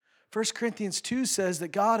1 Corinthians 2 says that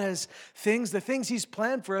God has things, the things he's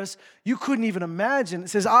planned for us, you couldn't even imagine. It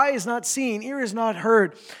says, eye is not seen, ear is not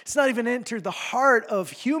heard. It's not even entered the heart of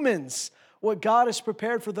humans, what God has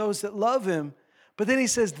prepared for those that love him. But then he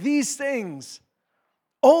says, these things,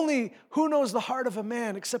 only who knows the heart of a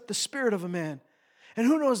man except the spirit of a man? And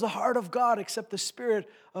who knows the heart of God except the Spirit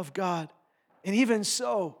of God? And even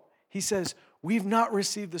so, he says, we've not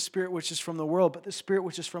received the Spirit which is from the world, but the Spirit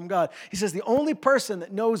which is from God. He says the only person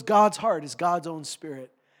that knows God's heart is God's own Spirit.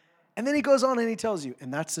 And then he goes on and he tells you,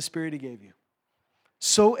 and that's the Spirit he gave you.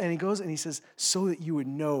 And he goes and he says, so that you would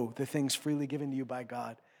know the things freely given to you by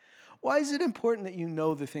God. Why is it important that you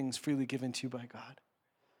know the things freely given to you by God?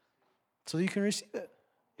 So that you can receive it.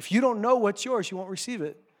 If you don't know what's yours, you won't receive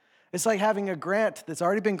it. It's like having a grant that's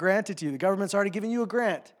already been granted to you. The government's already given you a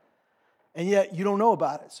grant, and yet you don't know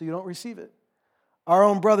about it, so you don't receive it. Our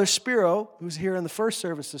own brother Spiro, who's here in the first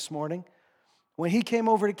service this morning, when he came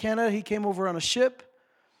over to Canada, he came over on a ship,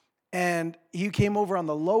 and he came over on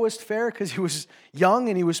the lowest fare because he was young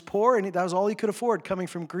and he was poor, and that was all he could afford, coming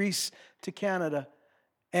from Greece to Canada.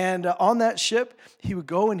 And on that ship, he would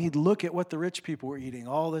go and he'd look at what the rich people were eating,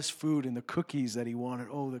 all this food and the cookies that he wanted.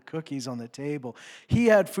 Oh, the cookies on the table. He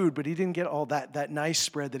had food, but he didn't get all that nice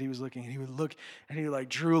spread that he was looking at. He would look and he would like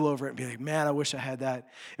drool over it and be like, man, I wish I had that.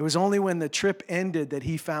 It was only when the trip ended that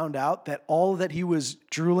he found out that all that he was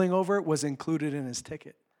drooling over was included in his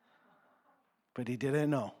ticket. But he didn't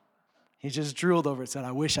know. He just drooled over it, said,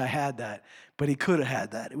 I wish I had that. But he could have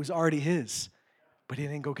had that. It was already his. But he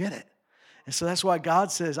didn't go get it. And so that's why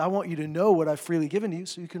God says, I want you to know what I've freely given you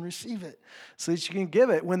so you can receive it, so that you can give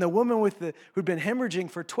it. When the woman who'd been hemorrhaging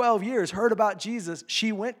for 12 years heard about Jesus,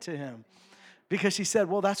 she went to him because she said,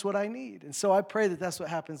 well, that's what I need. And so I pray that that's what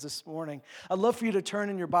happens this morning. I'd love for you to turn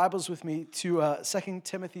in your Bibles with me to 2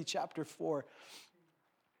 Timothy chapter 4.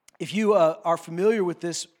 If you are familiar with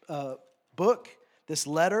this book, this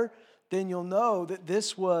letter, then you'll know that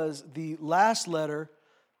this was the last letter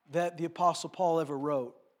that the Apostle Paul ever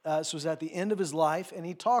wrote. This was at the end of his life, and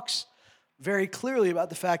he talks very clearly about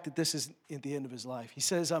the fact that this is at the end of his life. He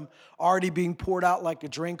says, I'm already being poured out like a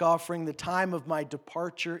drink offering. The time of my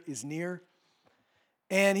departure is near.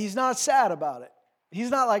 And he's not sad about it. He's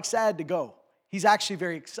not like sad to go. He's actually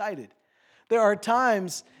very excited. There are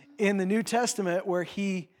times in the New Testament where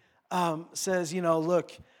he says,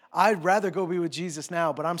 look, I'd rather go be with Jesus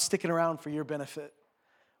now, but I'm sticking around for your benefit.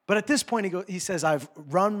 But at this point, he says, I've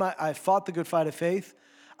fought the good fight of faith.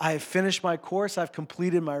 I have finished my course. I've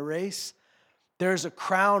completed my race. There's a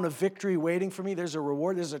crown of victory waiting for me. There's a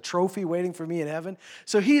reward. There's a trophy waiting for me in heaven.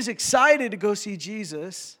 So he's excited to go see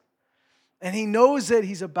Jesus, and he knows that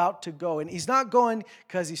he's about to go. And he's not going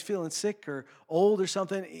because he's feeling sick or old or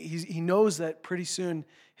something. He knows that pretty soon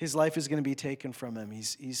his life is going to be taken from him.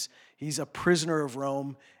 He's a prisoner of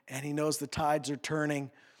Rome, and he knows the tides are turning,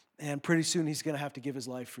 and pretty soon he's going to have to give his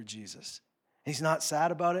life for Jesus. He's not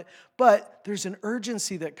sad about it, but there's an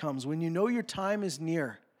urgency that comes when you know your time is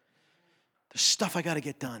near. There's stuff I got to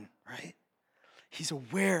get done, right? He's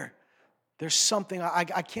aware there's something I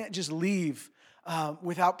can't just leave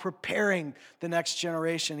without preparing the next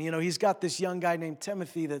generation. He's got this young guy named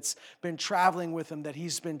Timothy that's been traveling with him, that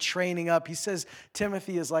he's been training up. He says,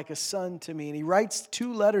 Timothy is like a son to me, and he writes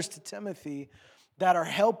 2 letters to Timothy that are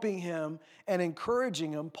helping him and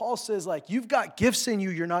encouraging him. Paul says, you've got gifts in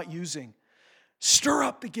you you're not using. Stir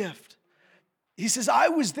up the gift. He says, I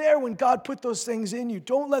was there when God put those things in you.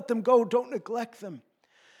 Don't let them go. Don't neglect them.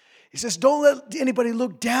 He says, don't let anybody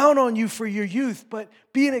look down on you for your youth, but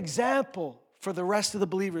be an example for the rest of the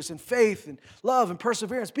believers in faith and love and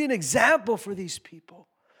perseverance. Be an example for these people.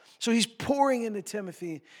 So he's pouring into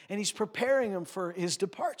Timothy, and he's preparing him for his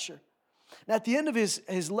departure. Now, at the end of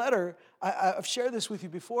his letter, I've shared this with you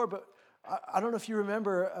before, but I don't know if you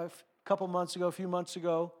remember a few months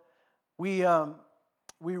ago, we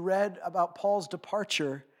read about Paul's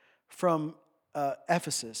departure from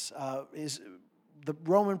Ephesus, is the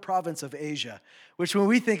Roman province of Asia, which when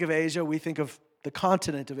we think of Asia, we think of the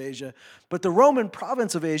continent of Asia. But the Roman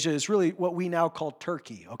province of Asia is really what we now call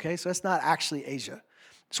Turkey, okay? So that's not actually Asia.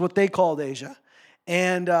 It's what they called Asia.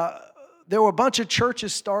 And there were a bunch of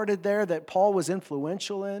churches started there that Paul was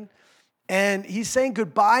influential in. And he's saying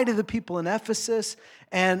goodbye to the people in Ephesus,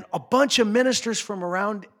 and a bunch of ministers from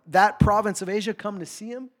around that province of Asia come to see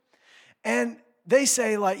him. And they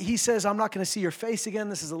say, he says, I'm not going to see your face again.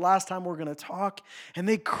 This is the last time we're going to talk. And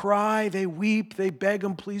they cry, they weep, they beg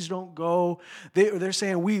him, please don't go. They're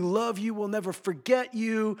saying, we love you, we'll never forget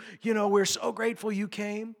you. We're so grateful you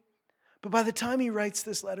came. But by the time he writes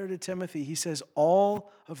this letter to Timothy, he says,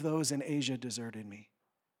 all of those in Asia deserted me.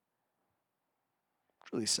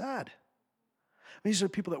 It's really sad. These are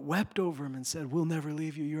people that wept over him and said, we'll never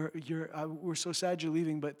leave you. We're so sad you're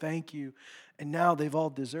leaving, but thank you. And now they've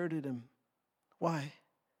all deserted him. Why?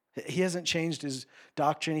 He hasn't changed his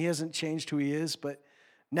doctrine. He hasn't changed who he is, but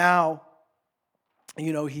now,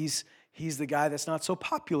 he's the guy that's not so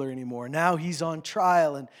popular anymore. Now he's on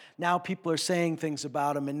trial, and now people are saying things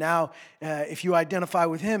about him. And now if you identify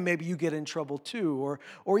with him, maybe you get in trouble too.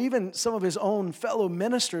 Or even some of his own fellow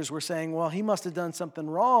ministers were saying, well, he must have done something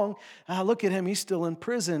wrong. Look at him, he's still in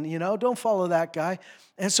prison. Don't follow that guy.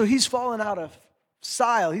 And so he's fallen out of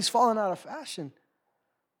style. He's fallen out of fashion.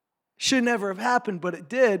 Should never have happened, but it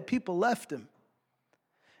did. People left him.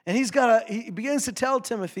 And he begins to tell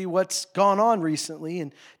Timothy what's gone on recently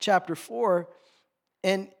in chapter 4.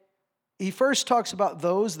 And he first talks about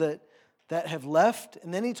those that have left,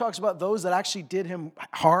 and then he talks about those that actually did him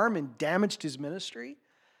harm and damaged his ministry,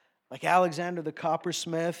 like Alexander the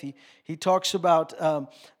coppersmith. He talks about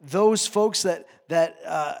those folks that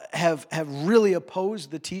have really opposed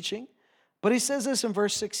the teaching. But he says this in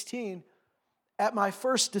verse 16, at my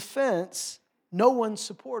first defense, no one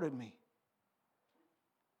supported me.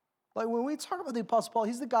 Like when we talk about the Apostle Paul,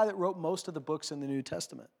 he's the guy that wrote most of the books in the New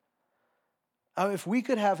Testament. If we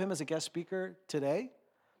could have him as a guest speaker today,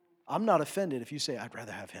 I'm not offended if you say, I'd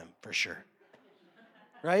rather have him for sure.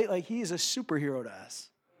 Right? Like he is a superhero to us.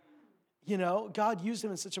 God used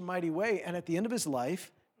him in such a mighty way, and at the end of his life,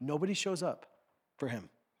 nobody shows up for him.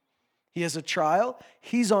 He has a trial.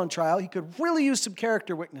 He's on trial. He could really use some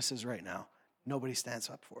character witnesses right now. Nobody stands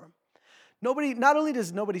up for him. Not only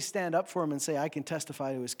does nobody stand up for him and say, I can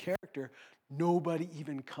testify to his character, nobody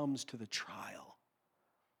even comes to the trial.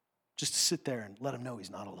 Just to sit there and let him know he's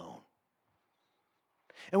not alone.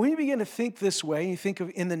 And when you begin to think this way, you think of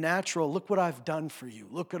in the natural, look what I've done for you.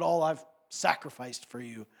 Look at all I've sacrificed for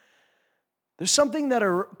you. There's something that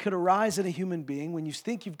could arise in a human being when you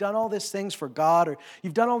think you've done all these things for God or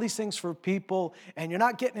you've done all these things for people and you're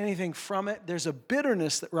not getting anything from it. There's a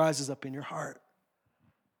bitterness that rises up in your heart.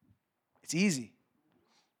 It's easy.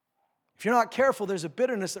 If you're not careful, there's a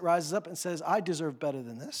bitterness that rises up and says, I deserve better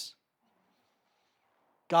than this.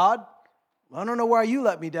 God, I don't know why you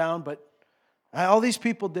let me down, but all these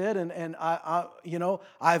people did, and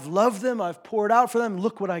I've loved them, I've poured out for them,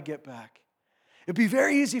 look what I get back. It'd be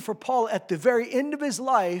very easy for Paul at the very end of his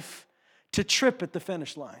life to trip at the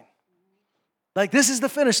finish line. Like this is the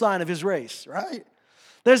finish line of his race, right?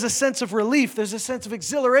 There's a sense of relief, there's a sense of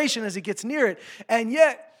exhilaration as he gets near it, and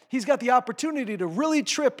yet he's got the opportunity to really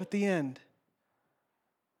trip at the end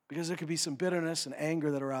because there could be some bitterness and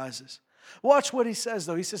anger that arises. Watch what he says,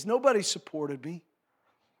 though. He says, nobody supported me.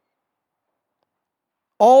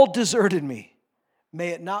 All deserted me. May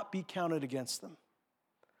it not be counted against them.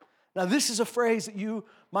 Now, this is a phrase that you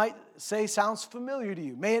might say sounds familiar to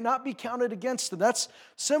you. May it not be counted against them. That's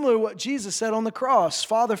similar to what Jesus said on the cross.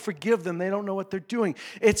 Father, forgive them. They don't know what they're doing.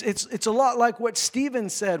 It's a lot like what Stephen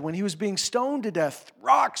said when he was being stoned to death.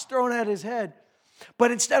 Rocks thrown at his head.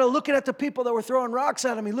 But instead of looking at the people that were throwing rocks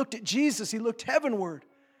at him, he looked at Jesus. He looked heavenward.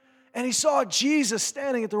 And he saw Jesus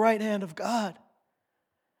standing at the right hand of God.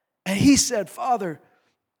 And he said, Father,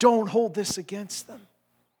 don't hold this against them.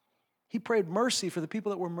 He prayed mercy for the people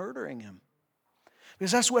that were murdering him.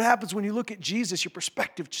 Because that's what happens when you look at Jesus, your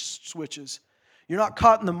perspective switches. You're not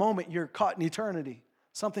caught in the moment, you're caught in eternity.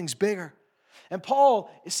 Something's bigger. And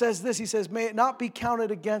Paul says this, he says, may it not be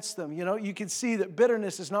counted against them. You can see that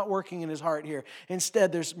bitterness is not working in his heart here.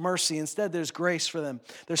 Instead, there's mercy. Instead, there's grace for them.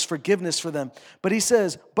 There's forgiveness for them. But he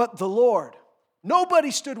says, but the Lord,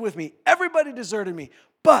 nobody stood with me. Everybody deserted me.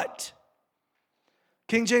 But,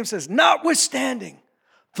 King James says, notwithstanding,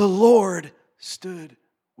 the Lord stood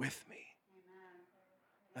with me.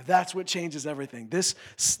 Now that's what changes everything. This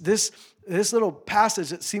little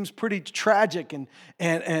passage that seems pretty tragic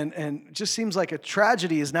and just seems like a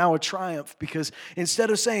tragedy is now a triumph, because instead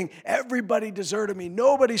of saying everybody deserted me,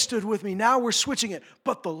 nobody stood with me, now we're switching it.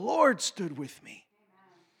 But the Lord stood with me.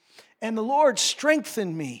 And the Lord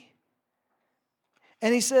strengthened me.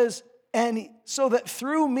 And he says, so that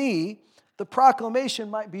through me the proclamation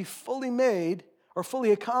might be fully made or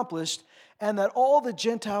fully accomplished, and that all the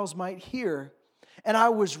Gentiles might hear. And I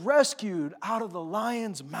was rescued out of the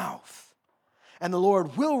lion's mouth. And the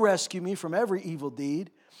Lord will rescue me from every evil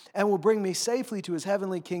deed and will bring me safely to his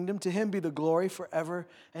heavenly kingdom. To him be the glory forever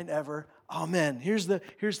and ever. Amen. Here's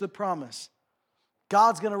the promise.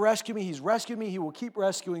 God's going to rescue me. He's rescued me. He will keep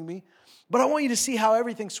rescuing me. But I want you to see how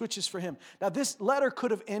everything switches for him. Now, this letter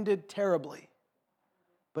could have ended terribly.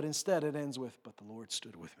 But instead it ends with, but the Lord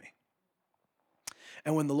stood with me.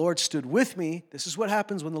 And when the Lord stood with me, this is what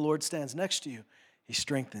happens when the Lord stands next to you. He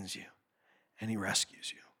strengthens you and he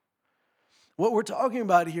rescues you. What we're talking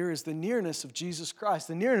about here is the nearness of Jesus Christ,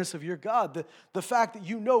 the nearness of your God, the fact that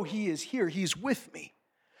you know He is here, He's with me.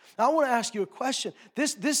 Now, I want to ask you a question.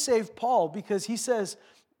 This saved Paul because he says,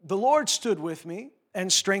 the Lord stood with me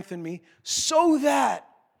and strengthened me so that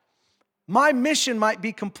my mission might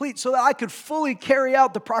be complete, so that I could fully carry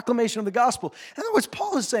out the proclamation of the gospel. In other words,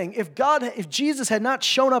 Paul is saying, if Jesus had not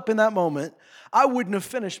shown up in that moment, I wouldn't have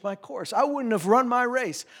finished my course. I wouldn't have run my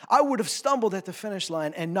race. I would have stumbled at the finish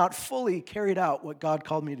line and not fully carried out what God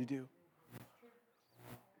called me to do.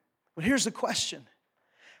 But here's the question.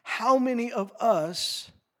 How many of us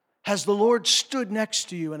has the Lord stood next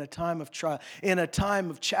to you in a time of trial, in a time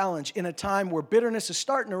of challenge, in a time where bitterness is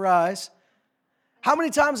starting to rise? How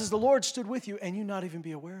many times has the Lord stood with you and you not even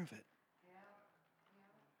be aware of it?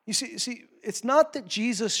 You see, it's not that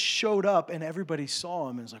Jesus showed up and everybody saw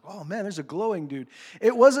him and was like, oh man, there's a glowing dude.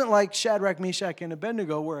 It wasn't like Shadrach, Meshach, and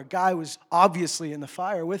Abednego where a guy was obviously in the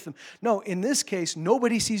fire with them. No, in this case,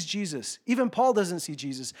 nobody sees Jesus. Even Paul doesn't see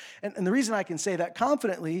Jesus. And the reason I can say that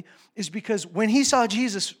confidently is because when he saw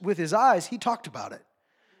Jesus with his eyes, he talked about it.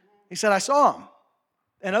 He said, I saw him.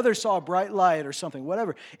 And others saw a bright light or something,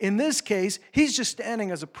 whatever. In this case, he's just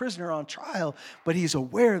standing as a prisoner on trial, but he's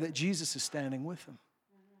aware that Jesus is standing with him.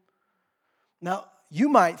 Now, you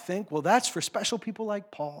might think, well, that's for special people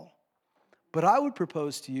like Paul. But I would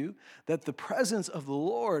propose to you that the presence of the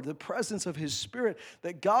Lord, the presence of His Spirit,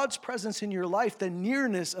 that God's presence in your life, the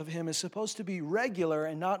nearness of Him is supposed to be regular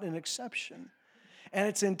and not an exception. And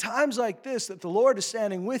it's in times like this that the Lord is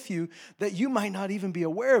standing with you that you might not even be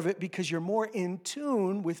aware of it because you're more in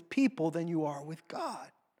tune with people than you are with God.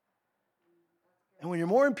 And when you're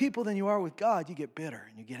more in people than you are with God, you get bitter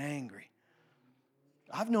and you get angry.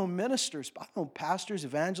 I've known ministers, I've known pastors,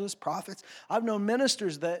 evangelists, prophets. I've known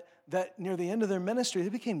ministers that near the end of their ministry, they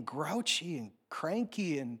became grouchy and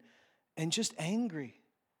cranky and just angry.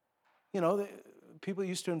 You know, people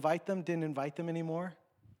used to invite them, didn't invite them anymore.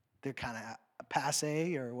 They're kind of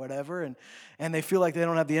passé or whatever, and they feel like they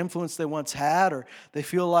don't have the influence they once had, or they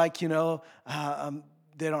feel like,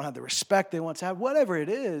 they don't have the respect they once had. Whatever it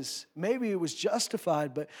is, maybe it was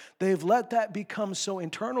justified, but they've let that become so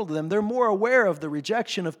internal to them. They're more aware of the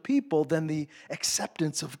rejection of people than the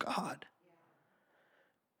acceptance of God.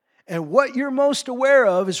 And what you're most aware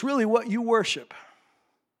of is really what you worship.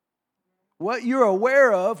 What you're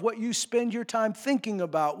aware of, what you spend your time thinking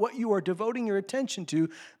about, what you are devoting your attention to,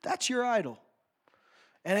 that's your idol.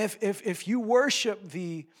 And if you worship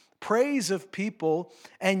the praise of people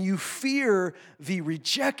and you fear the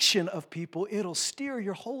rejection of people, it'll steer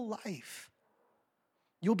your whole life.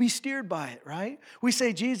 You'll be steered by it, right? We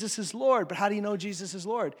say Jesus is Lord, but how do you know Jesus is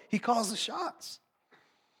Lord? He calls the shots.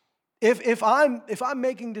 If I'm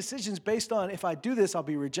making decisions based on if I do this, I'll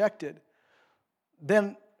be rejected,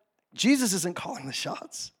 then Jesus isn't calling the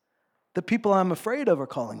shots. The people I'm afraid of are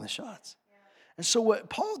calling the shots. And so what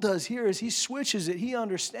Paul does here is he switches it. He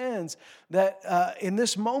understands that in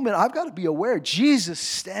this moment, I've got to be aware. Jesus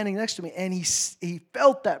standing next to me, and he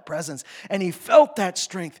felt that presence, and he felt that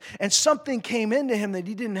strength, and something came into him that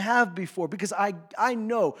he didn't have before, because I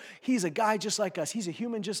know he's a guy just like us. He's a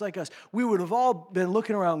human just like us. We would have all been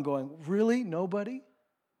looking around going, really? Nobody?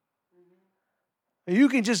 You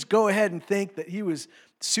can just go ahead and think that he was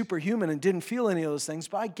superhuman and didn't feel any of those things,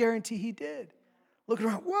 but I guarantee he did. Looking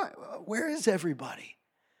around, what? Where is everybody?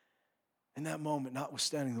 In that moment,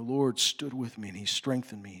 notwithstanding, the Lord stood with me and He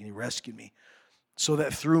strengthened me and He rescued me so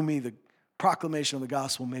that through me the proclamation of the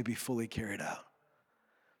gospel may be fully carried out.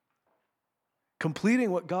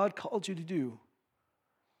 Completing what God called you to do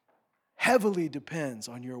heavily depends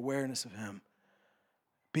on your awareness of Him,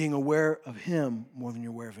 being aware of Him more than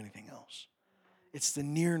you're aware of anything else. It's the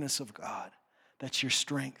nearness of God that's your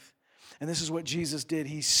strength. And this is what Jesus did.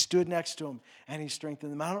 He stood next to him and He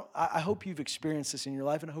strengthened them. I hope you've experienced this in your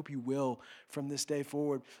life, and I hope you will from this day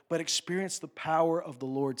forward. But experience the power of the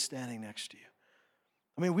Lord standing next to you.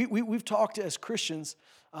 I mean, we've talked as Christians.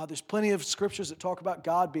 There's plenty of scriptures that talk about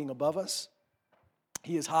God being above us.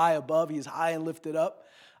 He is high above. He is high and lifted up.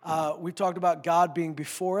 We've talked about God being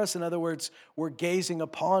before us. In other words, we're gazing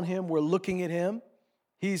upon Him. We're looking at Him.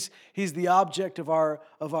 He's the object of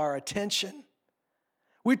our attention.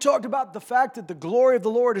 We talked about the fact that the glory of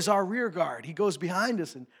the Lord is our rear guard. He goes behind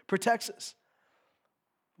us and protects us.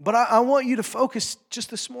 But I want you to focus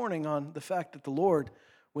just this morning on the fact that the Lord,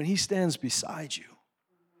 when He stands beside you,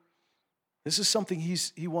 this is something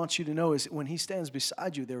He wants you to know, is when He stands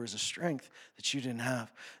beside you, there is a strength that you didn't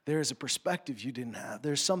have. There is a perspective you didn't have.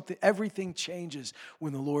 There's something, everything changes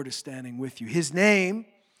when the Lord is standing with you. His name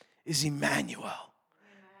is Emmanuel,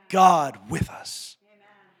 God with us.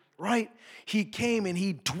 right? He came and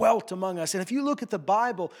he dwelt among us. And if you look at the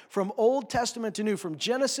Bible from Old Testament to New, from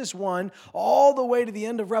Genesis 1 all the way to the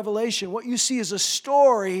end of Revelation, what you see is a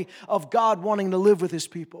story of God wanting to live with his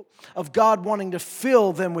people, of God wanting to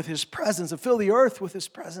fill them with his presence, to fill the earth with his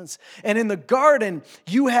presence. And in the garden,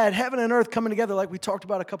 you had heaven and earth coming together like we talked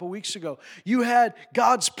about a couple weeks ago. You had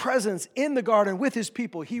God's presence in the garden with his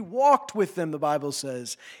people. He walked with them, the Bible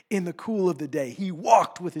says, in the cool of the day. He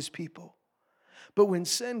walked with his people. But when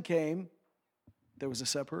sin came, there was a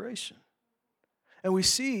separation. And we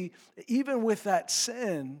see, even with that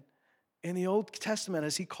sin, in the Old Testament,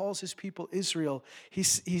 as he calls his people Israel, he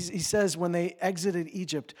says when they exited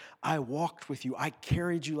Egypt, I walked with you. I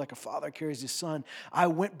carried you like a father carries his son. I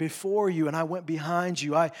went before you and I went behind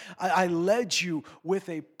you. I led you with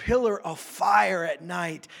a pillar of fire at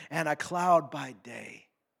night and a cloud by day.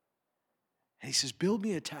 And he says, build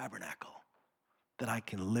me a tabernacle that I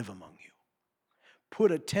can live among you.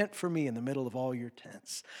 Put a tent for me in the middle of all your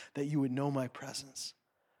tents, that you would know my presence.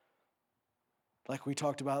 Like we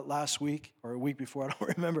talked about last week, or a week before, I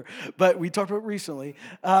don't remember, but we talked about recently,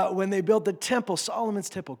 when they built the temple, Solomon's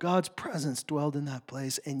temple, God's presence dwelled in that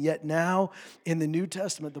place. And yet now, in the New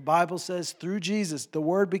Testament, the Bible says through Jesus, the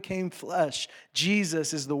Word became flesh.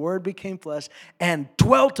 Jesus is the Word became flesh and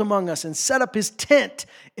dwelt among us and set up his tent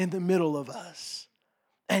in the middle of us.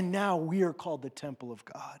 And now we are called the temple of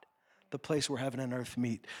God. The place where heaven and earth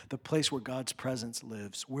meet, the place where God's presence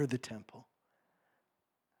lives. We're the temple.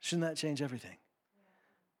 Shouldn't that change everything?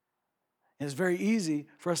 And it's very easy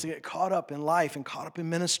for us to get caught up in life and caught up in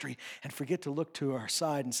ministry and forget to look to our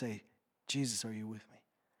side and say, Jesus, are you with me?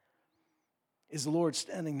 Is the Lord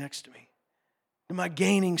standing next to me? Am I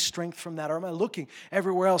gaining strength from that? Or am I looking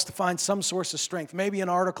everywhere else to find some source of strength? Maybe an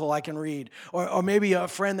article I can read, or maybe a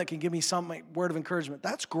friend that can give me some word of encouragement.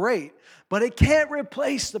 That's great, but it can't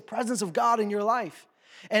replace the presence of God in your life.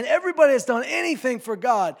 And everybody that's done anything for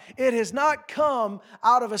God, it has not come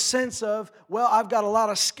out of a sense of, well, I've got a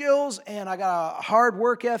lot of skills and I got a hard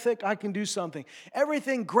work ethic, I can do something.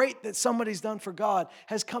 Everything great that somebody's done for God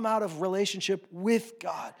has come out of relationship with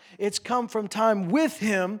God. It's come from time with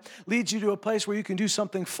him, leads you to a place where you can do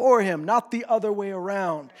something for him, not the other way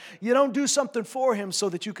around. You don't do something for him so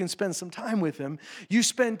that you can spend some time with him. You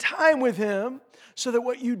spend time with him so that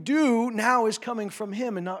what you do now is coming from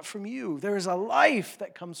him and not from you. There is a life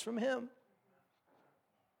that comes from him.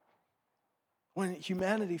 When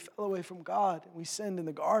humanity fell away from God and we sinned in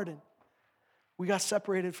the garden, we got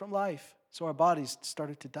separated from life, so our bodies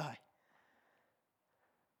started to die.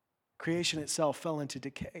 Creation itself fell into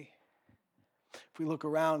decay. If we look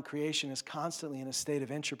around, creation is constantly in a state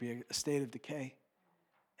of entropy, a state of decay.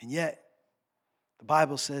 And yet, the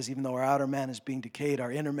Bible says even though our outer man is being decayed,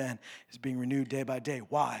 our inner man is being renewed day by day.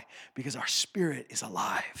 Why? Because our spirit is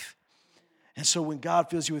alive. And so when God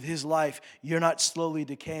fills you with his life, you're not slowly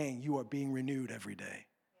decaying. You are being renewed every day.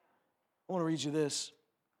 I want to read you this.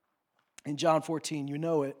 In John 14, you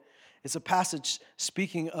know it. It's a passage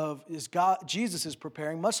speaking of Jesus is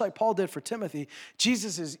preparing, much like Paul did for Timothy.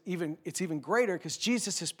 It's even greater because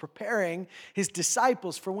Jesus is preparing his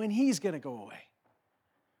disciples for when he's going to go away.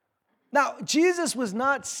 Now, Jesus was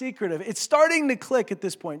not secretive. It's starting to click at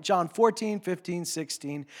this point. John 14, 15,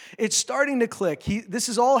 16. It's starting to click. This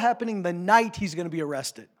is all happening the night he's going to be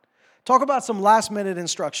arrested. Talk about some last-minute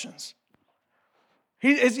instructions.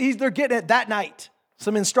 They're getting it that night,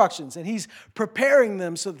 some instructions, and he's preparing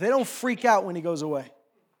them so that they don't freak out when he goes away.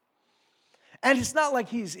 And it's not like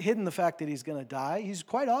he's hidden the fact that he's going to die. He's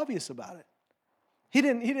quite obvious about it. He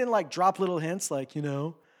didn't like drop little hints like,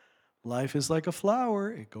 life is like a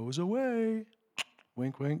flower. It goes away.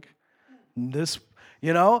 Wink, wink. You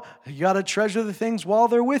got to treasure the things while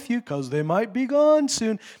they're with you because they might be gone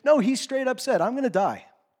soon. No, he straight up said, I'm going to die.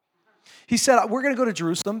 He said, we're going to go to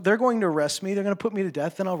Jerusalem. They're going to arrest me. They're going to put me to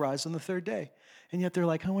death, and I'll rise on the third day. And yet they're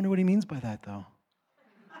like, I wonder what he means by that, though.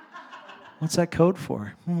 What's that code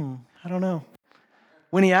for? I don't know.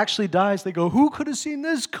 When he actually dies, they go, who could have seen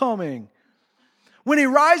this coming? When he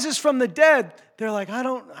rises from the dead, they're like,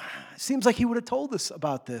 it seems like he would have told us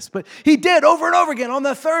about this. But he did over and over again. On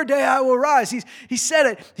the third day I will rise. He said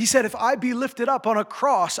it. He said, if I be lifted up on a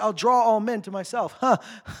cross, I'll draw all men to myself.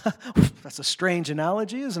 That's a strange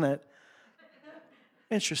analogy, isn't it?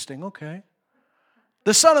 Interesting, okay.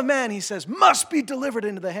 The Son of Man, he says, must be delivered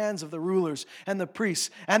into the hands of the rulers and the priests,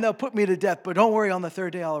 and they'll put me to death. But don't worry, on the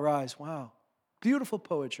third day I'll rise. Wow. Beautiful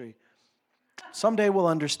poetry. Someday we'll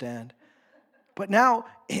understand. But now,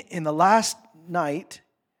 in the last night,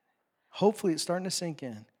 hopefully it's starting to sink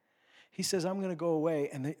in. He says, I'm going to go away.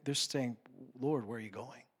 And they're saying, Lord, where are you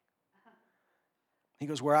going? He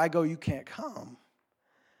goes, where I go, you can't come.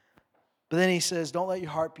 But then he says, don't let your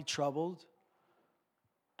heart be troubled.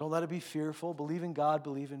 Don't let it be fearful. Believe in God,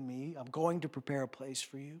 believe in me. I'm going to prepare a place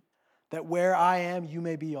for you, that where I am, you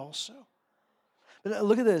may be also. But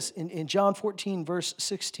look at this, in John 14, verse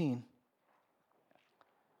 16.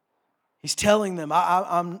 He's telling them,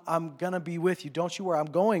 I'm going to be with you. Don't you worry, I'm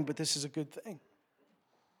going, but this is a good thing.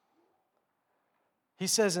 He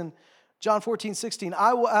says in John 14, 16,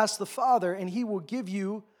 I will ask the Father, and he will give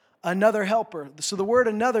you another helper. So the word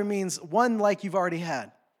another means one like you've already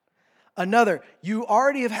had. Another. You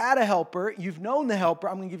already have had a helper. You've known the helper.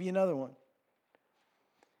 I'm going to give you another one.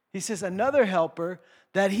 He says, another helper,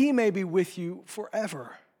 that he may be with you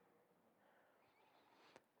forever.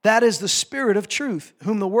 That is the Spirit of truth,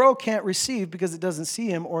 whom the world can't receive because it doesn't see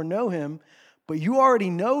him or know him. But you already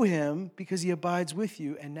know him because he abides with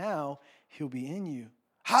you, and now he'll be in you.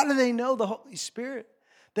 How do they know the Holy Spirit?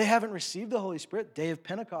 They haven't received the Holy Spirit. Day of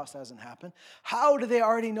Pentecost hasn't happened. How do they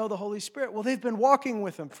already know the Holy Spirit? Well, they've been walking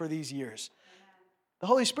with him for these years. The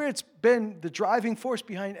Holy Spirit's been the driving force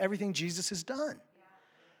behind everything Jesus has done.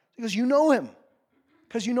 Because you know him,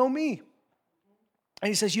 because you know me. And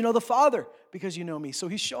he says, you know the Father, because you know me. So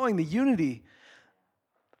he's showing the unity.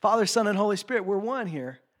 Father, Son, and Holy Spirit, we're one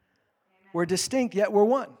here. We're distinct, yet we're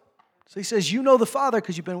one. So he says, you know the Father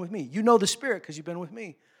because you've been with me. You know the Spirit because you've been with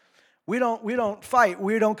me. We don't fight.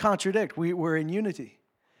 We don't contradict. We're in unity.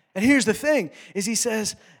 And here's the thing, is he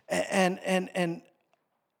says, I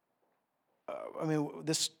mean,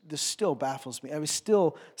 this still baffles me.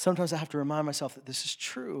 Sometimes I have to remind myself that this is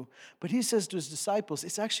true. But he says to his disciples,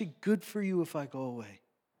 it's actually good for you if I go away.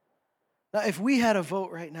 Now, if we had a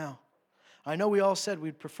vote right now, I know we all said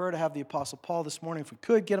we'd prefer to have the Apostle Paul this morning. If we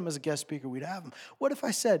could get him as a guest speaker, we'd have him. What if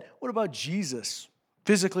I said, what about Jesus?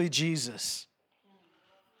 Physically Jesus.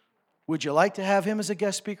 Would you like to have him as a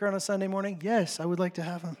guest speaker on a Sunday morning? Yes, I would like to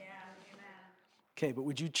have him. Yeah, amen. Okay, but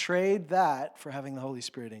would you trade that for having the Holy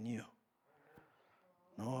Spirit in you?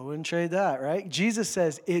 No, I wouldn't trade that, right? Jesus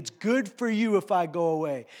says, it's good for you if I go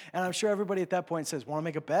away. And I'm sure everybody at that point says, want to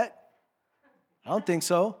make a bet? I don't think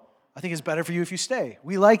so. I think it's better for you if you stay.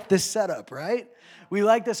 We like this setup, right? We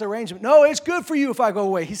like this arrangement. No, it's good for you if I go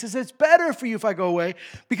away. He says, it's better for you if I go away,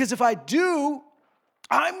 because if I do,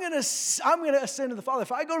 I'm going to ascend to the Father.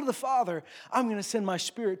 If I go to the Father, I'm going to send my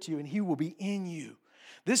Spirit to you, and he will be in you.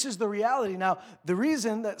 This is the reality. Now, the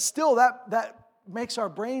reason that still that makes our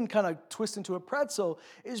brain kind of twist into a pretzel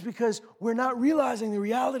is because we're not realizing the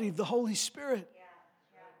reality of the Holy Spirit.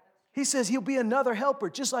 He says he'll be another helper,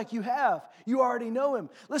 just like you have. You already know him.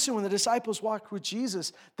 Listen, when the disciples walked with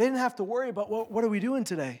Jesus, they didn't have to worry about, what are we doing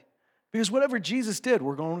today? Because whatever Jesus did,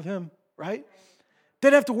 we're going with him, right? They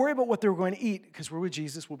didn't have to worry about what they were going to eat, because we're with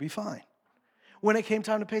Jesus, we'll be fine. When it came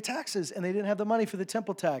time to pay taxes and they didn't have the money for the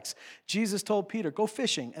temple tax, Jesus told Peter, go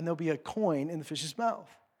fishing, and there'll be a coin in the fish's mouth.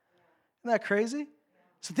 Isn't that crazy?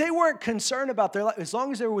 So they weren't concerned about their life. As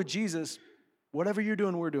long as they were with Jesus, whatever you're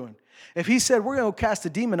doing, we're doing. If he said, we're going to go cast a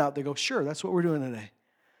demon out, they go, sure, that's what we're doing today.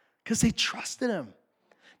 Because they trusted him.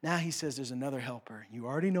 Now he says there's another helper. You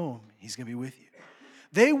already know him. He's going to be with you.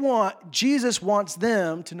 Jesus wants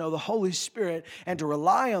them to know the Holy Spirit and to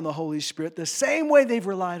rely on the Holy Spirit the same way they've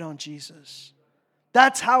relied on Jesus.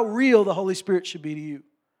 That's how real the Holy Spirit should be to you.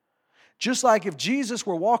 Just like if Jesus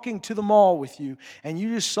were walking to the mall with you and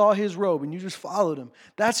you just saw his robe and you just followed him,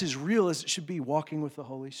 that's as real as it should be walking with the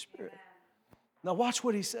Holy Spirit. Now watch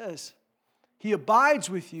what he says. He abides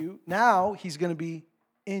with you. Now he's going to be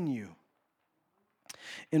in you.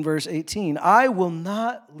 In verse 18, I will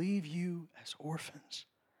not leave you as orphans.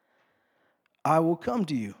 I will come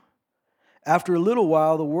to you. After a little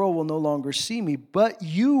while, the world will no longer see me, but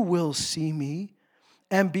you will see me.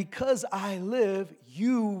 And because I live,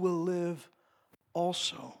 you will live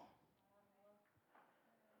also.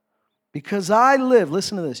 Because I live,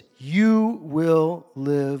 listen to this, you will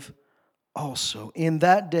live also. In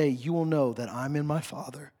that day, you will know that I'm in my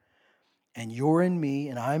Father, and you're in me,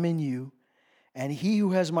 and I'm in you. And he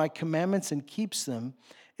who has my commandments and keeps them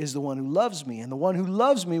is the one who loves me. And the one who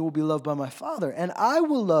loves me will be loved by my Father. And I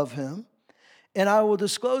will love him, and I will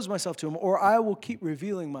disclose myself to him, or I will keep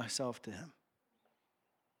revealing myself to him.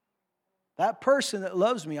 That person that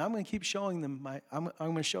loves me, I'm going to keep showing them, I'm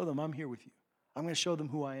going to show them I'm here with you. I'm going to show them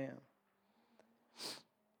who I am.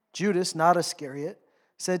 Judas, not Iscariot,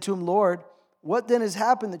 said to him, Lord, what then has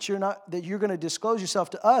happened that you're going to disclose yourself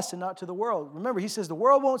to us and not to the world? Remember, he says, the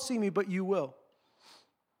world won't see me, but you will.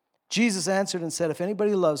 Jesus answered and said, if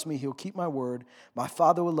anybody loves me, he'll keep my word. My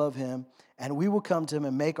Father will love him, and we will come to him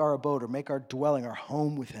and make our abode, or make our dwelling, our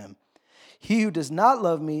home with him. He who does not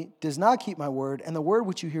love me does not keep my word, and the word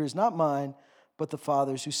which you hear is not mine, but the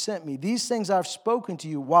Father's who sent me. These things I've spoken to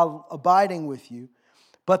you while abiding with you,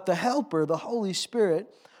 But the Helper, the Holy Spirit,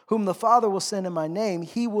 whom the Father will send in my name,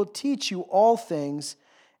 he will teach you all things,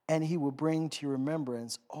 and he will bring to your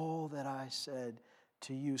remembrance all that I said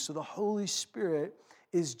to you. So the Holy Spirit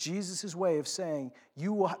is Jesus' way of saying,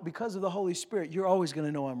 because of the Holy Spirit, you're always going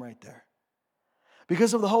to know I'm right there.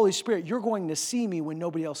 Because of the Holy Spirit, you're going to see me when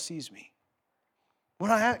nobody else sees me.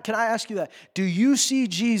 Can I ask you that? Do you see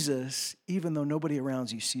Jesus even though nobody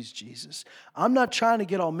around you sees Jesus? I'm not trying to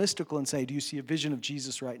get all mystical and say, do you see a vision of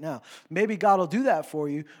Jesus right now? Maybe God will do that for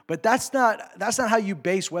you, but that's not how you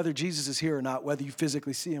base whether Jesus is here or not, whether you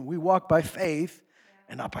physically see him. We walk by faith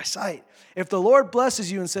and not by sight. If the Lord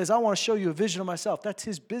blesses you and says, I want to show you a vision of myself, that's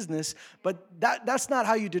his business, but that's not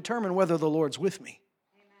how you determine whether the Lord's with me.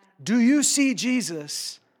 Amen. Do you see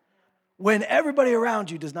Jesus when everybody around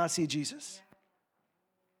you does not see Jesus?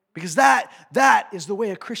 Because that is the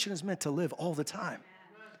way a Christian is meant to live all the time.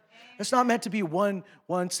 It's not meant to be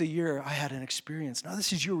once a year, I had an experience. No,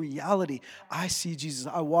 this is your reality. I see Jesus.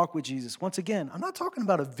 I walk with Jesus. Once again, I'm not talking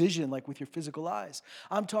about a vision like with your physical eyes.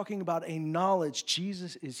 I'm talking about a knowledge.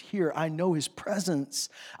 Jesus is here. I know his presence.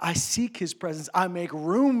 I seek his presence. I make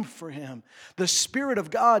room for him. The Spirit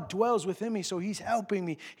of God dwells within me, so he's helping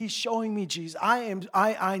me. He's showing me Jesus.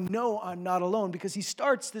 I know I'm not alone, because he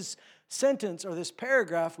starts this sentence or this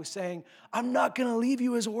paragraph with saying, I'm not going to leave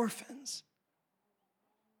you as orphans.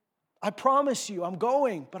 I promise you, I'm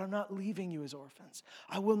going, but I'm not leaving you as orphans.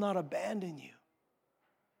 I will not abandon you.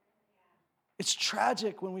 It's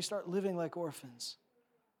tragic when we start living like orphans.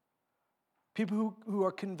 People who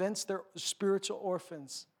are convinced they're spiritual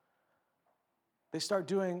orphans, they start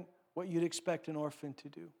doing what you'd expect an orphan to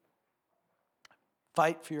do.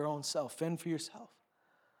 Fight for your own self, fend for yourself.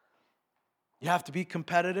 You have to be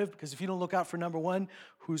competitive, because if you don't look out for number one,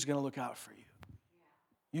 who's going to look out for you?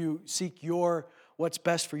 You seek what's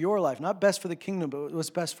best for your life. Not best for the kingdom, but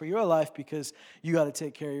what's best for your life, because you got to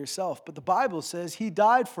take care of yourself. But the Bible says he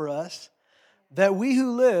died for us that we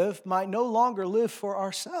who live might no longer live for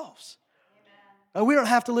ourselves. Now, we don't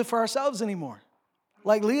have to live for ourselves anymore.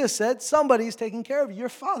 Like Leah said, somebody's taking care of you. Your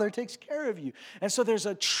Father takes care of you. And so there's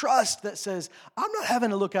a trust that says, I'm not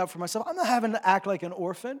having to look out for myself. I'm not having to act like an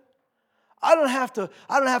orphan. I don't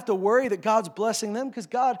have to worry that God's blessing them, because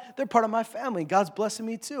they're part of my family. God's blessing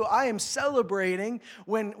me too. I am celebrating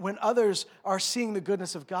when others are seeing the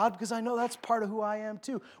goodness of God, because I know that's part of who I am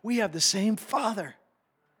too. We have the same Father.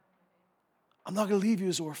 I'm not going to leave you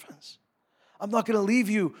as orphans. I'm not going to leave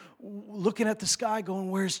you looking at the sky going,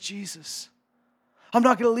 where's Jesus? I'm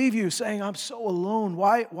not going to leave you saying, I'm so alone.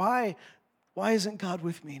 Why isn't God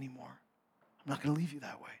with me anymore? I'm not going to leave you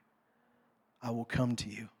that way. I will come to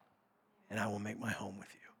you, and I will make my home with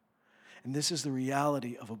you. And this is the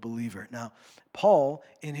reality of a believer. Now, Paul,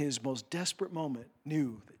 in his most desperate moment,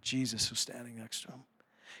 knew that Jesus was standing next to him.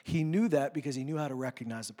 He knew that because he knew how to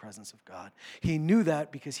recognize the presence of God. He knew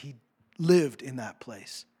that because he lived in that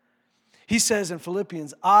place. He says in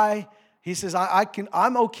Philippians, I'm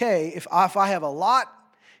okay if I have a lot.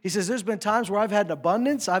 He says, there's been times where I've had an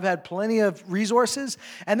abundance, I've had plenty of resources,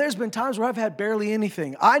 and there's been times where I've had barely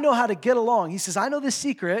anything. I know how to get along. He says, I know the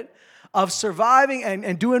secret of surviving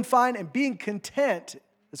and doing fine and being content.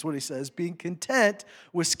 That's what he says, being content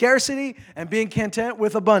with scarcity and being content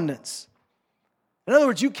with abundance. In other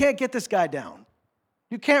words, you can't get this guy down.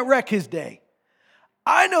 You can't wreck his day.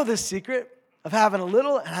 I know the secret of having a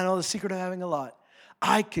little, and I know the secret of having a lot.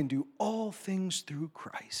 I can do all things through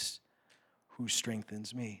Christ who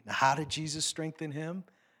strengthens me. Now, how did Jesus strengthen him?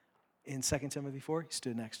 In 2 Timothy 4, he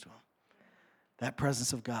stood next to him. That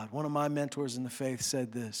presence of God. One of my mentors in the faith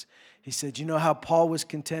said this. He said, you know how Paul was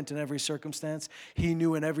content in every circumstance? He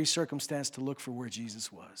knew in every circumstance to look for where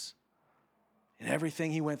Jesus was. In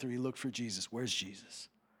everything he went through, he looked for Jesus. Where's Jesus?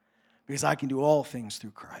 Because I can do all things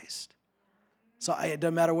through Christ. So it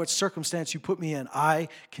doesn't matter what circumstance you put me in, I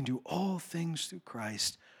can do all things through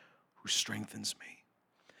Christ who strengthens me.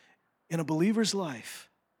 In a believer's life,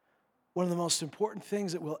 one of the most important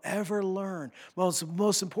things that we'll ever learn,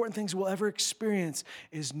 most important things we'll ever experience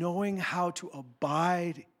is knowing how to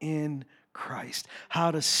abide in Christ,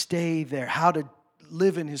 how to stay there, how to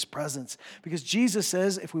live in his presence. Because Jesus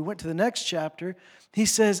says, if we went to the next chapter, he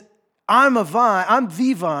says, I'm the vine, I'm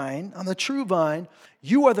the true vine,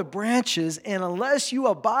 you are the branches, and unless you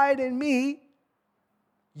abide in me,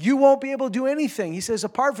 you won't be able to do anything. He says,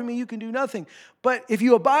 apart from me, you can do nothing. But if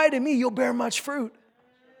you abide in me, you'll bear much fruit.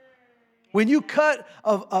 When you cut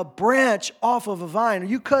a branch off of a vine, or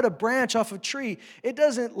you cut a branch off a tree, it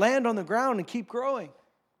doesn't land on the ground and keep growing.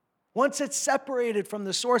 Once it's separated from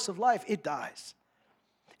the source of life, it dies.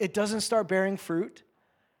 It doesn't start bearing fruit.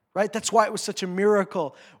 right? That's why it was such a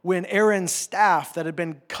miracle when Aaron's staff that had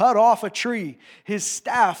been cut off a tree, his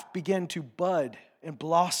staff began to bud and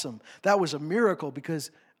blossom. That was a miracle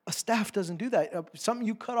because a staff doesn't do that. Something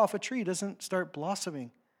you cut off a tree doesn't start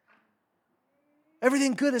blossoming.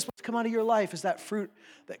 Everything good that's supposed to come out of your life is that fruit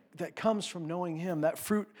that comes from knowing Him, that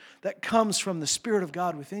fruit that comes from the Spirit of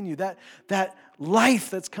God within you, that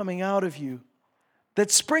life that's coming out of you,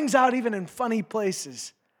 that springs out even in funny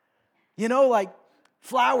places. You know, like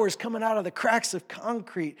flowers coming out of the cracks of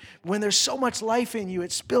concrete. When there's so much life in you,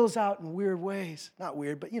 it spills out in weird ways. Not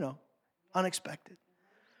weird, but unexpected.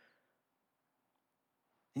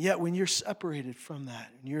 And yet when you're separated from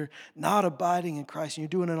that, and you're not abiding in Christ, and you're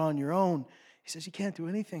doing it on your own, He says you can't do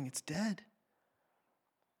anything. It's dead.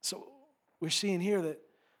 So we're seeing here that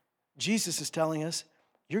Jesus is telling us,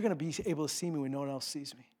 you're going to be able to see me when no one else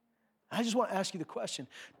sees me. I just want to ask you the question,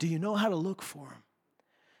 do you know how to look for Him?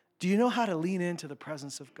 Do you know how to lean into the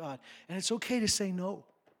presence of God? And it's okay to say no.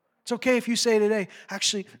 It's okay if you say today,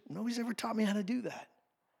 actually, nobody's ever taught me how to do that.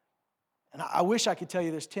 And I wish I could tell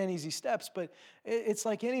you there's 10 easy steps, but it's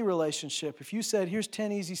like any relationship. If you said, here's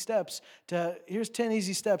 10 easy steps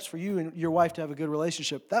for you and your wife to have a good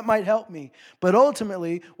relationship, that might help me. But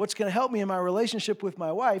ultimately, what's going to help me in my relationship with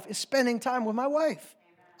my wife is spending time with my wife.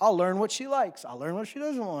 I'll learn what she likes. I'll learn what she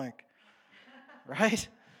doesn't like. Right?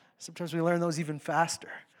 Sometimes we learn those even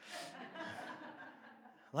faster.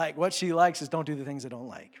 Like what she likes is don't do the things I don't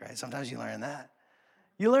like, right? Sometimes you learn that.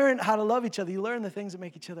 You learn how to love each other. You learn the things that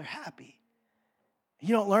make each other happy.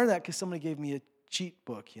 You don't learn that because somebody gave me a cheat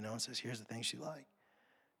book, and says, here's the things she likes.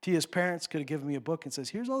 Tia's parents could have given me a book and says,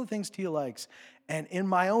 here's all the things Tia likes. And in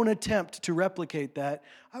my own attempt to replicate that,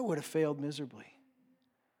 I would have failed miserably.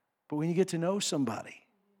 But when you get to know somebody,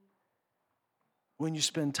 when you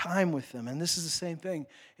spend time with them, and this is the same thing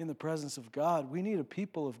in the presence of God, we need a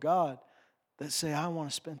people of God that say, I want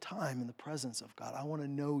to spend time in the presence of God. I want to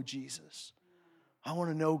know Jesus. I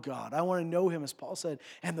want to know God. I want to know Him, as Paul said,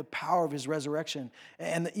 and the power of His resurrection,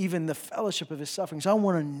 and even the fellowship of His sufferings. I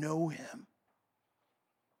want to know Him.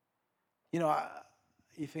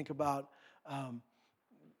 You think about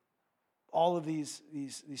all of these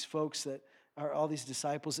folks that are all these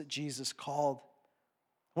disciples that Jesus called.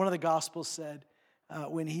 One of the Gospels said,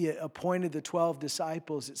 when He appointed the 12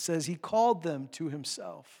 disciples, it says He called them to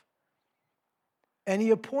Himself. And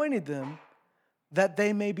He appointed them that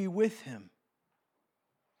they may be with Him.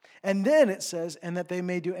 And then it says, and that they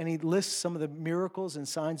may do, and He lists some of the miracles and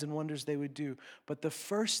signs and wonders they would do. But the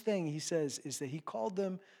first thing He says is that He called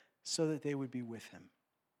them so that they would be with Him.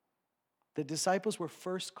 The disciples were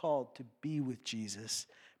first called to be with Jesus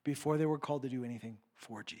before they were called to do anything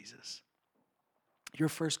for Jesus. Your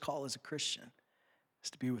first call as a Christian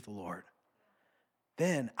is to be with the Lord.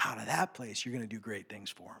 Then out of that place, you're going to do great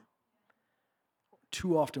things for Him.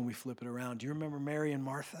 Too often we flip it around. Do you remember Mary and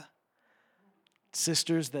Martha?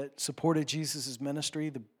 Sisters that supported Jesus' ministry,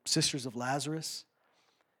 the sisters of Lazarus.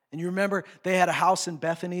 And you remember they had a house in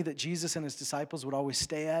Bethany that Jesus and His disciples would always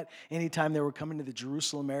stay at anytime they were coming to the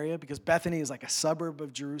Jerusalem area, because Bethany is like a suburb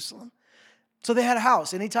of Jerusalem. So they had a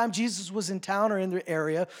house. Anytime Jesus was in town or in the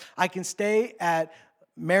area, I can stay at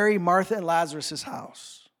Mary, Martha, and Lazarus'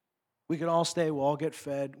 house. We can all stay, we'll all get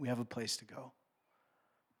fed, we have a place to go.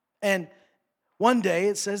 And one day,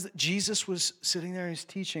 it says that Jesus was sitting there and He's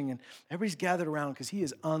teaching, and everybody's gathered around because He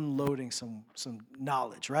is unloading some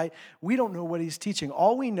knowledge, right? We don't know what He's teaching.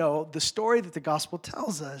 All we know, the story that the gospel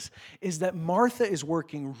tells us, is that Martha is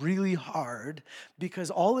working really hard because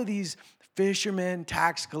all of these fishermen,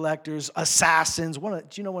 tax collectors, assassins, do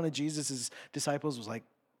you know one of Jesus' disciples was like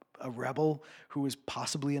a rebel who was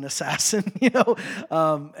possibly an assassin,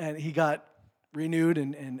 and he got renewed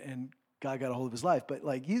and God got a hold of his life. But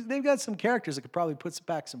they've got some characters that could probably put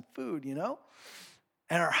back some food, and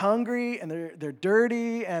are hungry, and they're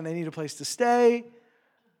dirty, and they need a place to stay.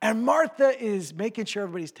 And Martha is making sure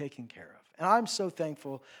everybody's taken care of. And I'm so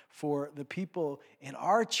thankful for the people in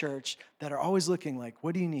our church that are always looking like,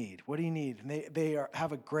 what do you need? What do you need? And they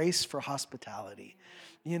have a grace for hospitality,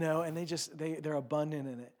 and they're abundant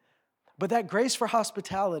in it. But that grace for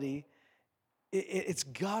hospitality, it's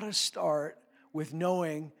got to start with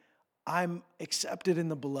knowing I'm accepted in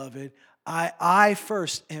the beloved. I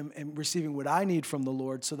first am receiving what I need from the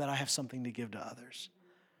Lord so that I have something to give to others.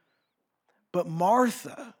 But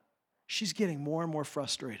Martha, she's getting more and more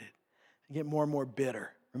frustrated, get more and more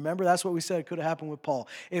bitter. Remember, that's what we said could have happened with Paul.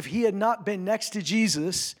 If he had not been next to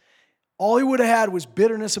Jesus, all he would have had was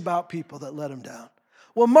bitterness about people that let him down.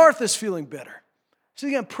 Well, Martha's feeling bitter. She's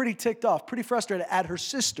getting pretty ticked off, pretty frustrated at her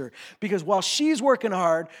sister, because while she's working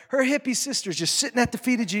hard, her hippie sister's just sitting at the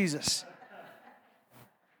feet of Jesus,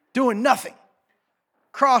 doing nothing.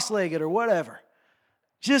 cross-legged or whatever.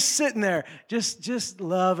 Just sitting there, just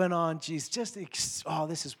loving on Jesus. Oh,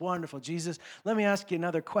 this is wonderful, Jesus. Let me ask you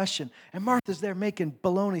another question. And Martha's there making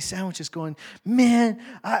bologna sandwiches going, man,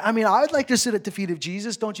 I mean, I'd like to sit at the feet of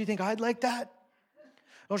Jesus. Don't you think I'd like that?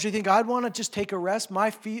 Don't you think I'd want to just take a rest?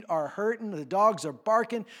 My feet are hurting. The dogs are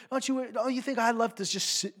barking. Don't you think I'd love to just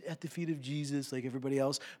sit at the feet of Jesus like everybody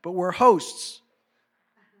else? But we're hosts.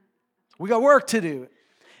 We got work to do.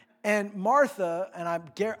 And Martha, and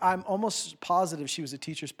I'm almost positive she was a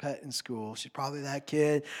teacher's pet in school. She's probably that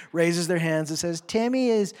kid, raises their hands and says, Timmy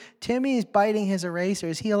is biting his eraser.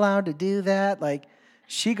 Is he allowed to do that? Like,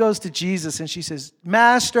 she goes to Jesus and she says,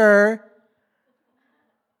 Master,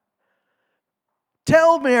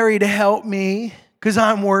 tell Mary to help me because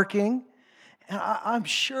I'm working. And I'm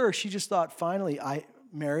sure she just thought, finally,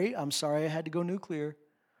 Mary, I'm sorry I had to go nuclear.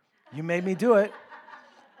 You made me do it.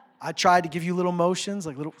 I tried to give you little motions,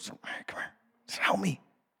 like little, come here,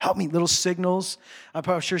 help me, little signals. I'm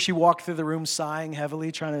probably sure she walked through the room sighing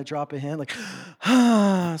heavily, trying to drop a hint, like,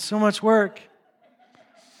 so much work.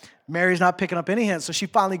 Mary's not picking up any hints, so she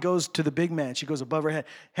finally goes to the big man. She goes above her head.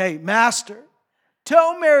 Hey, Master,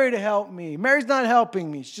 tell Mary to help me. Mary's not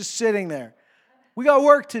helping me. She's just sitting there. We got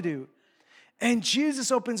work to do. And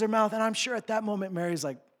Jesus opens her mouth, and I'm sure at that moment, Mary's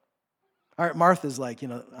like, all right, Martha's like,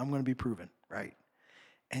 I'm going to be proven, right?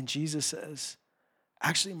 And Jesus says,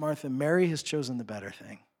 actually, Martha, Mary has chosen the better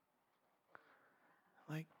thing.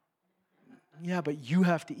 Like, yeah, but you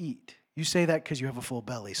have to eat. You say that because you have a full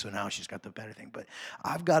belly, so now she's got the better thing. But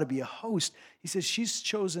I've got to be a host. He says, she's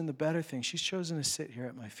chosen the better thing. She's chosen to sit here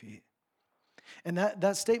at my feet. And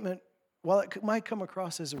that statement, while it might come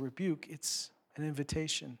across as a rebuke, it's an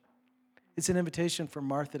invitation. It's an invitation for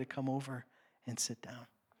Martha to come over and sit down.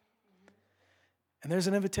 And there's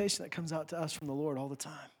an invitation that comes out to us from the Lord all the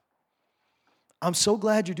time. I'm so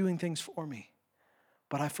glad you're doing things for me,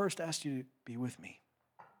 but I first asked you to be with me.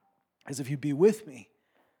 As if you be with me,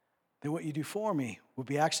 then what you do for me will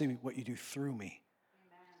be actually what you do through me.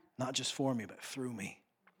 Amen. Not just for me, but through me.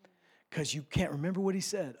 Because you can't remember what he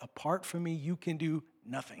said. Apart from me, you can do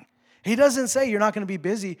nothing. He doesn't say you're not going to be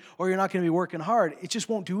busy or you're not going to be working hard. It just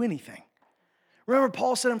won't do anything. Remember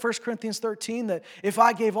Paul said in 1 Corinthians 13 that if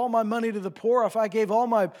I gave all my money to the poor, if I gave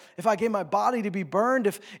my body to be burned,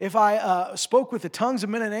 if I spoke with the tongues of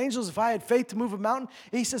men and angels, if I had faith to move a mountain,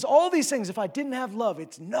 he says all these things, if I didn't have love,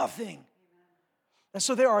 it's nothing. Amen. And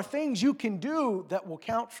so there are things you can do that will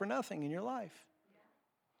count for nothing in your life.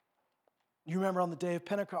 You remember on the day of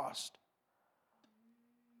Pentecost,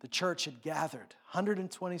 the church had gathered,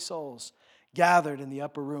 120 souls gathered in the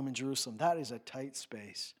upper room in Jerusalem. That is a tight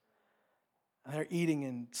space. And they're eating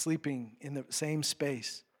and sleeping in the same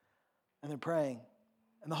space. And they're praying.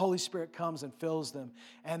 And the Holy Spirit comes and fills them.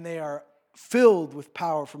 And they are filled with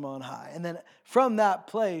power from on high. And then from that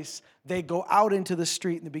place, they go out into the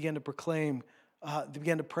street and they begin to proclaim, they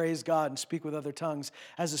begin to praise God and speak with other tongues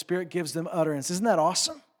as the Spirit gives them utterance. Isn't that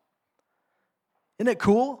awesome? Isn't it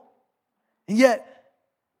cool? And yet,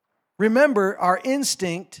 remember, our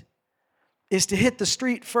instinct is to hit the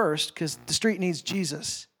street first because the street needs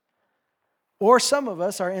Jesus. Or some of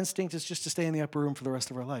us, our instinct is just to stay in the upper room for the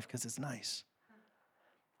rest of our life because it's nice.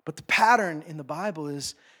 But the pattern in the Bible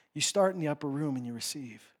is you start in the upper room and you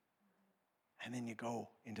receive. And then you go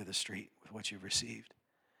into the street with what you've received.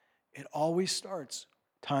 It always starts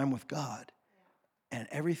time with God. And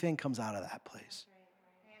everything comes out of that place.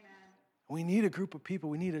 We need a group of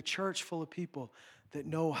people. We need a church full of people that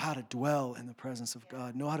know how to dwell in the presence of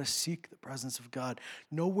God, know how to seek the presence of God,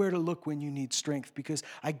 know where to look when you need strength. Because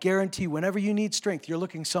I guarantee whenever you need strength, you're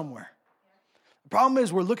looking somewhere. The problem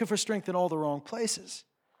is we're looking for strength in all the wrong places.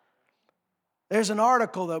 There's an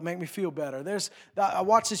article that will make me feel better. I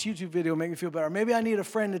watched this YouTube video make me feel better. Maybe I need a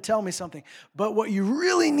friend to tell me something. But what you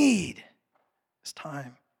really need is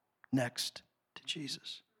time next to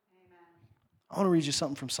Jesus. I want to read you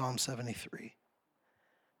something from Psalm 73.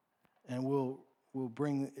 And we'll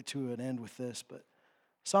bring it to an end with this. But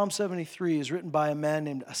Psalm 73 is written by a man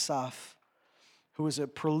named Asaph, who was a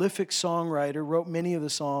prolific songwriter, wrote many of the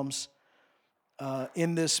Psalms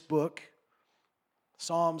in this book.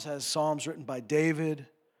 Psalms has Psalms written by David.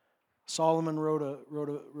 Solomon wrote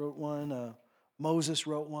one. Moses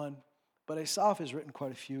wrote one. But Asaph has written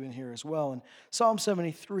quite a few in here as well. And Psalm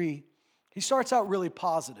 73, he starts out really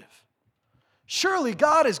positive. Surely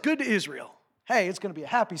God is good to Israel. Hey, it's going to be a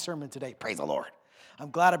happy sermon today. Praise the Lord. I'm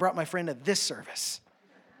glad I brought my friend to this service.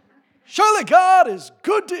 Surely God is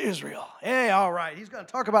good to Israel. Hey, all right. He's going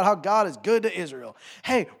to talk about how God is good to Israel.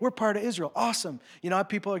 Hey, we're part of Israel. Awesome. You know,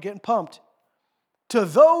 people are getting pumped. To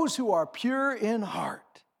those who are pure in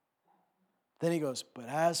heart. Then he goes, but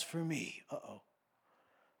as for me,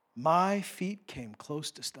 my feet came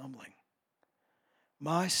close to stumbling.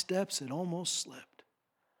 My steps had almost slipped.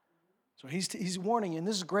 So he's warning you. And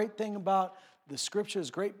this is a great thing about the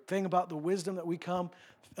scriptures, great thing about the wisdom that we come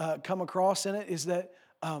across in it, is that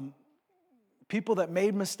people that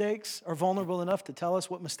made mistakes are vulnerable enough to tell us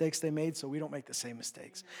what mistakes they made so we don't make the same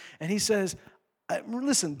mistakes. And he says,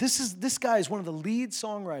 listen, this guy is one of the lead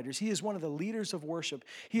songwriters. He is one of the leaders of worship.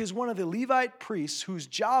 He is one of the Levite priests whose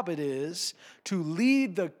job it is to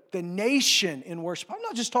lead the nation in worship. I'm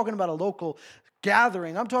not just talking about a local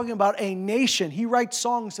gathering. I'm talking about a nation. He writes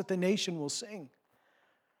songs that the nation will sing.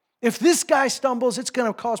 If this guy stumbles, it's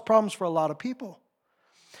going to cause problems for a lot of people.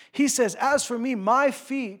 He says, as for me, my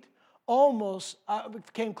feet almost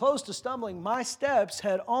came close to stumbling. My steps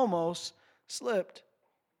had almost slipped.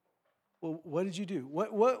 Well, what did you do?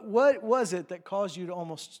 What was it that caused you to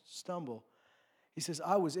almost stumble? He says,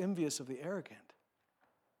 I was envious of the arrogant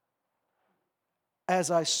as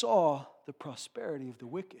I saw the prosperity of the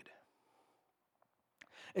wicked.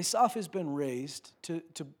 Asaph has been raised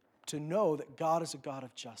to know that God is a God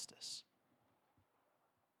of justice.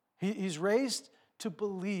 He's raised to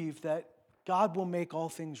believe that God will make all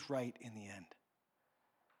things right in the end.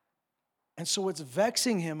 And so what's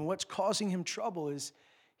vexing him and what's causing him trouble is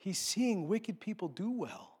he's seeing wicked people do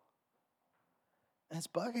well. And it's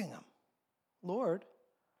bugging him. Lord,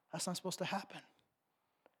 that's not supposed to happen.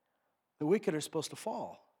 The wicked are supposed to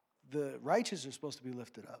fall. The righteous are supposed to be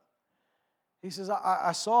lifted up. He says,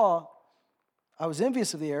 I was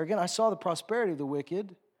envious of the arrogant. I saw the prosperity of the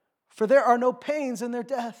wicked, for there are no pains in their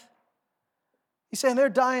death. He's saying they're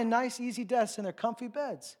dying nice, easy deaths in their comfy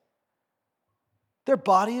beds. Their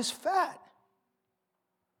body is fat.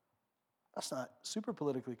 That's not super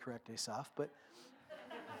politically correct, Asaph, but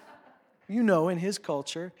you know, in his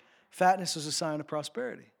culture, fatness is a sign of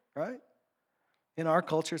prosperity, right? In our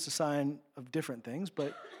culture, it's a sign of different things,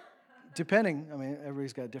 but depending,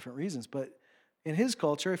 everybody's got different reasons, but in his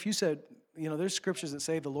culture, if you said, there's scriptures that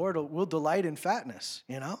say the Lord will delight in fatness,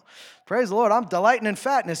 Praise the Lord, I'm delighting in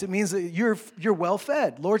fatness. It means that you're well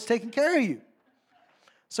fed. Lord's taking care of you.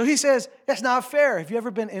 So he says, that's not fair. Have you ever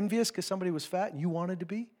been envious because somebody was fat and you wanted to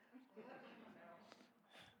be?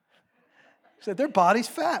 He said, their body's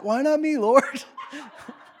fat. Why not me, Lord?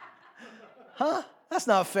 Huh? That's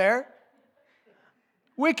not fair.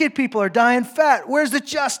 Wicked people are dying fat. Where's the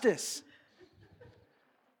justice?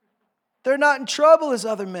 They're not in trouble as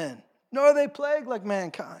other men, nor are they plagued like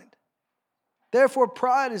mankind. Therefore,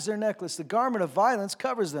 pride is their necklace. The garment of violence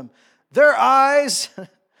covers them. Their eyes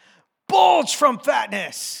bulge from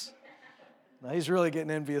fatness. Now, he's really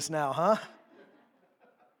getting envious now, huh?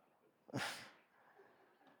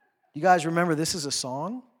 You guys remember this is a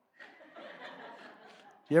song?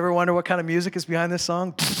 You ever wonder what kind of music is behind this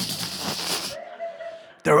song?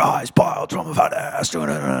 Their eyes bulge from fatness.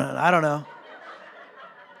 I don't know.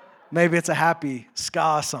 Maybe it's a happy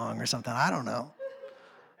ska song or something. I don't know.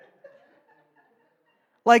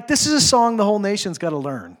 Like, this is a song the whole nation's got to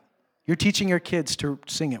learn. You're teaching your kids to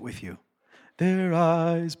sing it with you. Their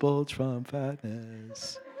eyes bulge from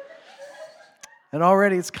fatness. And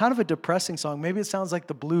already it's kind of a depressing song. Maybe it sounds like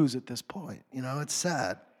the blues at this point. It's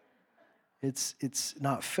sad. It's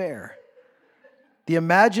not fair. The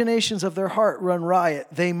imaginations of their heart run riot.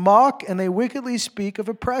 They mock and they wickedly speak of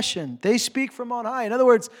oppression. They speak from on high. In other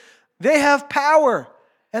words, they have power,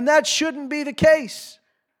 and that shouldn't be the case.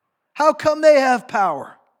 How come they have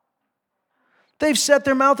power? They've set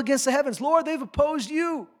their mouth against the heavens. Lord, they've opposed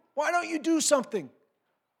you. Why don't you do something?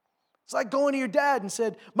 It's like going to your dad and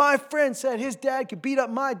said, my friend said his dad could beat up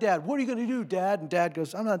my dad. What are you going to do, Dad? And Dad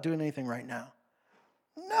goes, I'm not doing anything right now.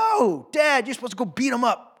 No, Dad, you're supposed to go beat him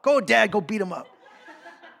up. Go, Dad, go beat him up.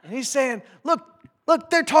 And he's saying, look,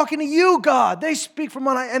 they're talking to you, God. They speak from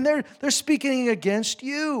on high, and they're speaking against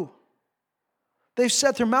you. They've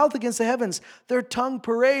set their mouth against the heavens. Their tongue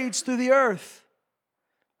parades through the earth.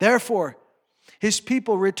 Therefore, his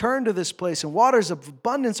people return to this place, and waters of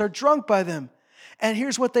abundance are drunk by them. And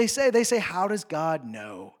here's what they say. They say, how does God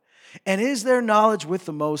know? And is their knowledge with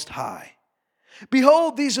the Most High?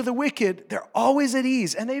 Behold, these are the wicked. They're always at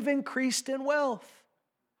ease, and they've increased in wealth.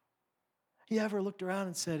 You ever looked around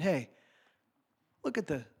and said, hey, look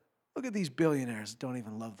at these billionaires that don't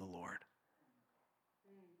even love the Lord.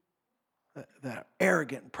 That are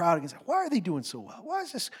arrogant and proud against it. Why are they doing so well? Why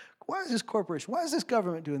is this corporation? Why is this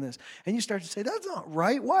government doing this? And you start to say, that's not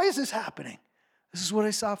right. Why is this happening? This is what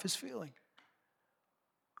Asaph is feeling.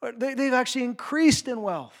 They've actually increased in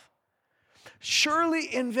wealth. Surely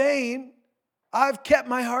in vain, I've kept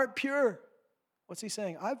my heart pure. What's he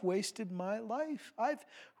saying? I've wasted my life. I've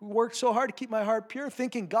worked so hard to keep my heart pure,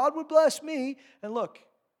 thinking God would bless me. And look,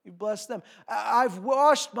 You've blessed them. I've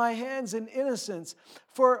washed my hands in innocence,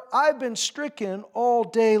 for I've been stricken all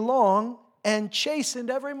day long and chastened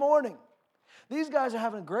every morning. These guys are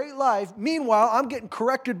having a great life. Meanwhile, I'm getting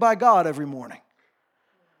corrected by God every morning.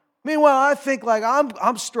 Meanwhile, I think like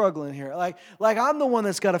I'm struggling here. Like I'm the one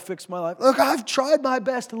that's got to fix my life. Look, I've tried my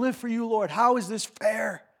best to live for you, Lord. How is this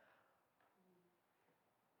fair?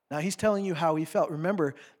 Now, he's telling you how he felt.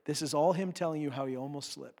 Remember, this is all him telling you how he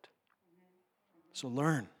almost slipped. So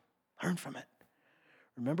learn from it.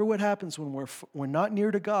 Remember what happens when we're not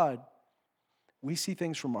near to God. We see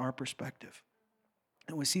things from our perspective.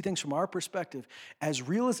 And we see things from our perspective. As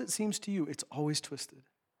real as it seems to you, it's always twisted.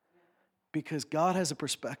 Because God has a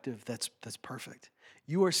perspective that's perfect.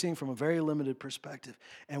 You are seeing from a very limited perspective.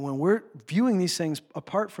 And when we're viewing these things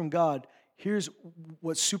apart from God, here's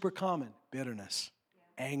what's super common: bitterness,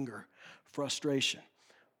 anger, frustration.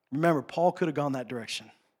 Remember, Paul could have gone that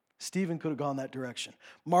direction. Stephen could have gone that direction.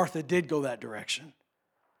 Martha did go that direction.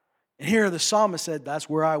 And here the psalmist said, that's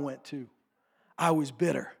where I went to. I was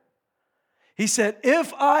bitter. He said,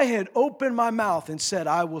 if I had opened my mouth and said,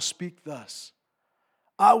 I will speak thus,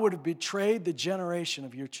 I would have betrayed the generation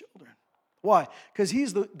of your children. Why? Because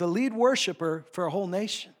he's the lead worshiper for a whole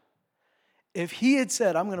nation. If he had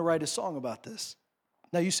said, I'm going to write a song about this.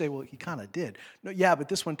 Now you say, well, he kind of did. No, yeah, but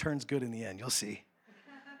this one turns good in the end. You'll see.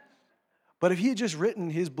 But if he had just written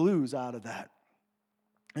his blues out of that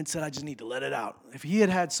and said, I just need to let it out. If he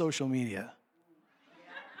had social media,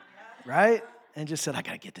 right? And just said, I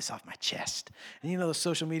got to get this off my chest. And you know those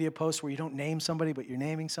social media posts where you don't name somebody, but you're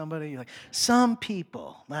naming somebody? You're like, some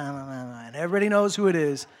people, blah, blah, blah, blah, and everybody knows who it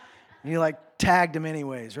is. And you like tagged them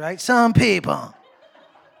anyways, right? Some people.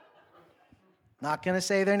 Not going to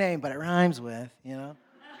say their name, but it rhymes with, you know.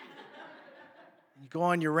 You go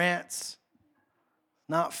on your rants.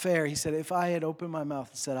 Not fair. He said, if I had opened my mouth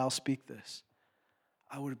and said, I'll speak this,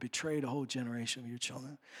 I would have betrayed a whole generation of your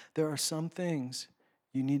children. There are some things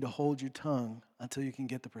you need to hold your tongue until you can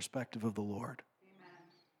get the perspective of the Lord. Amen.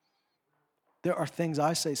 There are things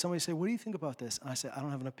I say. Somebody say, what do you think about this? And I say, I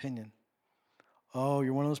don't have an opinion. Oh,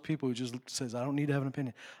 you're one of those people who just says, I don't need to have an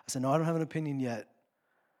opinion. I said, no, I don't have an opinion yet.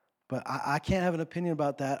 But I can't have an opinion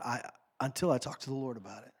about that until I talk to the Lord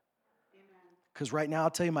about it. Because right now, I'll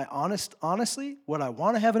tell you honestly, what I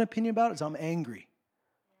want to have an opinion about is I'm angry.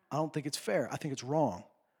 I don't think it's fair. I think it's wrong.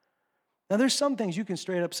 Now, there's some things you can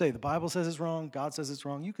straight up say. The Bible says it's wrong. God says it's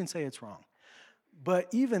wrong. You can say it's wrong. But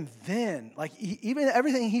even then, like even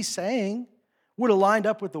everything he's saying would have lined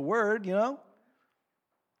up with the word, you know?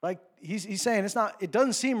 Like he's saying it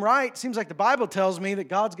doesn't seem right. It seems like the Bible tells me that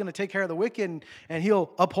God's going to take care of the wicked and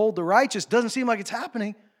he'll uphold the righteous. Doesn't seem like it's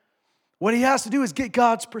happening. What he has to do is get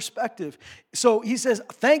God's perspective. So he says,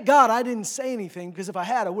 thank God I didn't say anything, because if I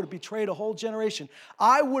had, I would have betrayed a whole generation.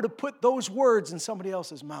 I would have put those words in somebody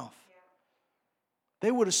else's mouth.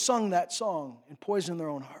 They would have sung that song and poisoned their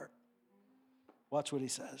own heart. Watch what he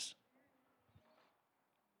says.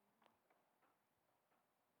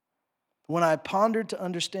 When I pondered to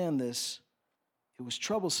understand this, it was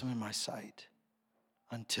troublesome in my sight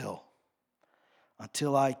until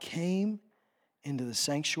I came into the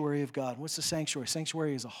sanctuary of God. What's the sanctuary?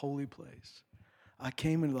 Sanctuary is a holy place. I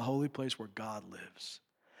came into the holy place where God lives.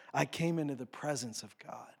 I came into the presence of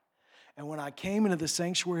God. And when I came into the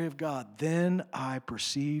sanctuary of God, then I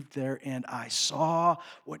perceived there and I saw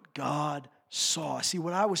what God saw. See,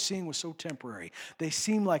 what I was seeing was so temporary. They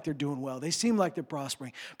seem like they're doing well. They seem like they're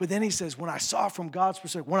prospering. But then he says, when I saw from God's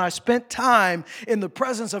perspective, when I spent time in the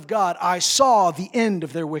presence of God, I saw the end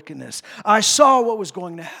of their wickedness. I saw what was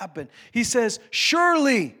going to happen. He says,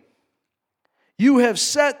 surely you have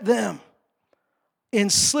set them in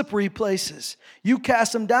slippery places. You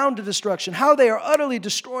cast them down to destruction. How they are utterly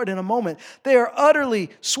destroyed in a moment. They are utterly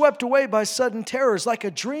swept away by sudden terrors, like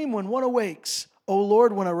a dream when one awakes. O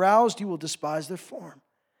Lord, when aroused, you will despise their form.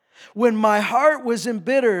 When my heart was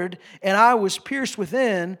embittered and I was pierced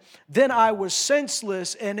within, then I was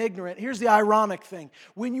senseless and ignorant. Here's the ironic thing.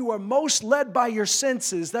 When you are most led by your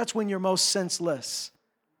senses, that's when you're most senseless.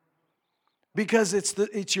 Because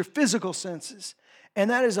it's your physical senses. And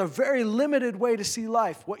that is a very limited way to see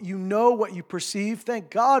life. What you know, what you perceive. Thank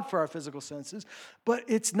God for our physical senses. But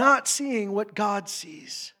it's not seeing what God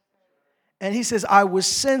sees. And he says, I was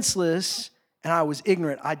senseless and I was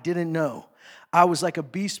ignorant. I didn't know. I was like a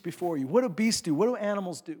beast before you. What do beasts do? What do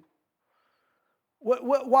animals do?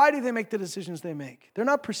 Why do they make the decisions they make? They're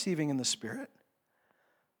not perceiving in the spirit.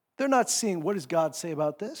 They're not seeing, what does God say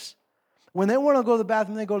about this? When they want to go to the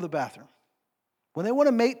bathroom, they go to the bathroom. When they want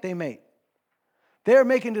to mate, they mate. They're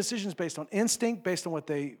making decisions based on instinct, based on what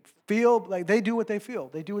they feel. Like they do what they feel.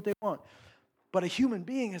 They do what they want. But a human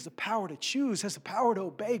being has the power to choose, has the power to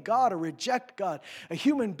obey God or reject God. A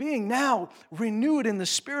human being now renewed in the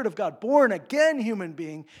Spirit of God, born again human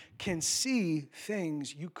being, can see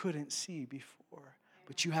things you couldn't see before.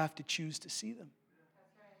 But you have to choose to see them.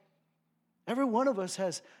 Every one of us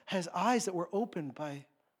has eyes that were opened by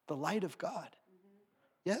the light of God.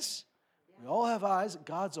 Yes? We all have eyes that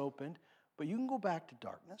God's opened, but you can go back to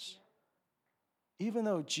darkness. Even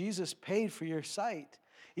though Jesus paid for your sight,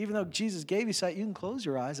 even though Jesus gave you sight, you can close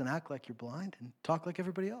your eyes and act like you're blind and talk like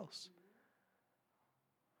everybody else.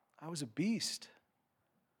 I was a beast.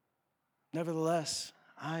 Nevertheless,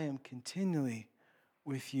 I am continually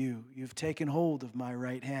with you. You've taken hold of my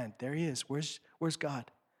right hand. There he is. Where's God?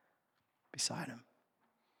 Beside him.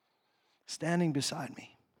 Standing beside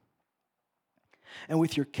me. And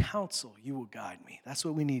with your counsel, you will guide me. That's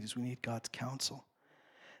what we need, is we need God's counsel.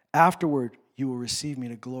 Afterward, you will receive me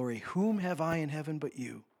to glory. Whom have I in heaven but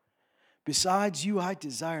you? Besides you, I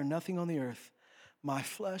desire nothing on the earth. My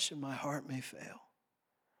flesh and my heart may fail.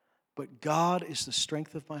 But God is the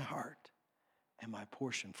strength of my heart and my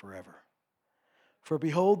portion forever. For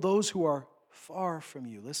behold, those who are far from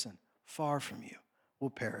you, listen, far from you, will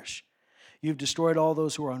perish. You've destroyed all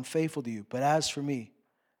those who are unfaithful to you. But as for me,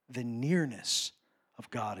 the nearness of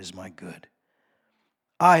God is my good.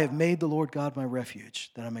 I have made the Lord God my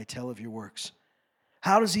refuge, that I may tell of your works.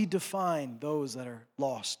 How does he define those that are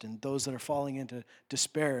lost and those that are falling into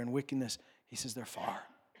despair and wickedness? He says they're far.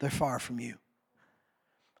 They're far from you.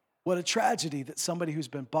 What a tragedy that somebody who's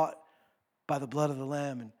been bought by the blood of the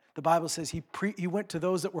Lamb, and the Bible says he went to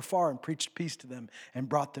those that were far and preached peace to them and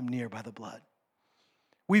brought them near by the blood.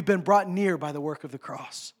 We've been brought near by the work of the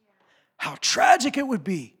cross. How tragic it would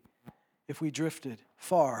be if we drifted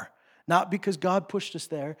far. Not because God pushed us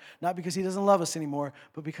there, not because he doesn't love us anymore,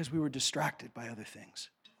 but because we were distracted by other things.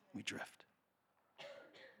 We drift.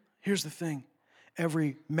 Here's the thing.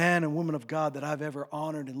 Every man and woman of God that I've ever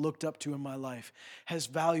honored and looked up to in my life has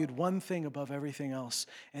valued one thing above everything else,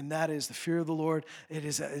 and that is the fear of the Lord. It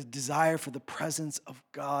is a desire for the presence of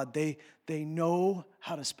God. They know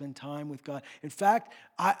how to spend time with God. In fact,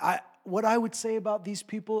 what I would say about these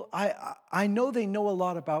people, I know they know a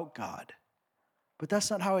lot about God, but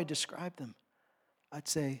that's not how I describe them. I'd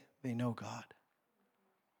say they know God.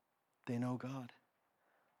 They know God.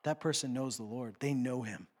 That person knows the Lord. They know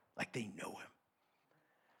him like they know him.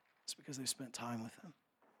 It's because they've spent time with him.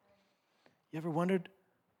 You ever wondered,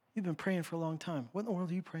 you've been praying for a long time. What in the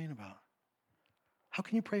world are you praying about? How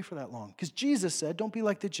can you pray for that long? Because Jesus said, don't be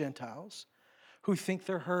like the Gentiles who think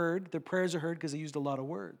they're heard, their prayers are heard because they used a lot of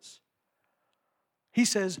words. He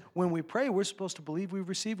says, when we pray, we're supposed to believe we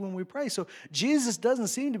receive when we pray. So Jesus doesn't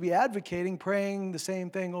seem to be advocating praying the same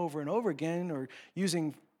thing over and over again or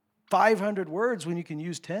using 500 words when you can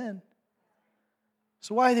use 10.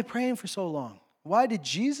 So why are they praying for so long? Why did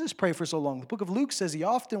Jesus pray for so long? The book of Luke says he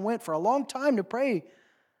often went for a long time to pray.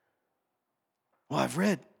 Well, I've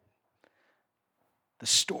read the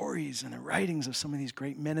stories and the writings of some of these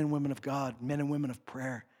great men and women of God, men and women of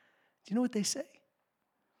prayer. Do you know what they say?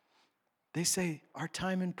 They say, our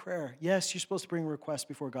time in prayer. Yes, you're supposed to bring requests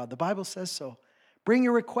before God. The Bible says so. Bring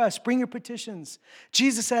your requests, bring your petitions.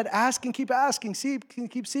 Jesus said, ask and keep asking, seek and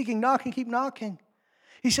keep seeking, knock and keep knocking.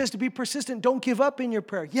 He says to be persistent, don't give up in your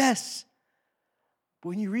prayer. Yes. But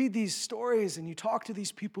when you read these stories and you talk to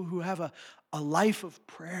these people who have a life of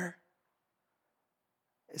prayer,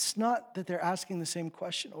 it's not that they're asking the same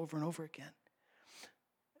question over and over again.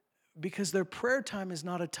 Because their prayer time is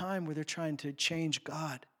not a time where they're trying to change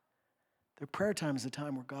God. Their prayer time is a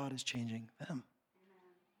time where God is changing them.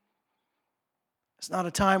 It's not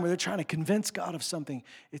a time where they're trying to convince God of something.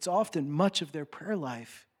 It's often much of their prayer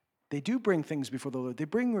life. They do bring things before the Lord. They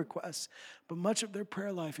bring requests. But much of their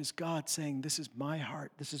prayer life is God saying, this is my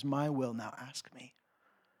heart. This is my will. Now ask me.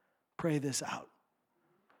 Pray this out.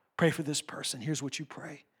 Pray for this person. Here's what you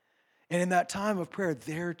pray. And in that time of prayer,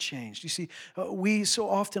 they're changed. You see, we so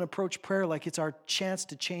often approach prayer like it's our chance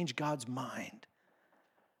to change God's mind,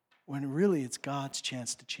 when really it's God's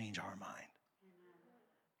chance to change our mind.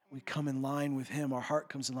 We come in line with him. Our heart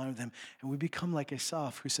comes in line with him. And we become like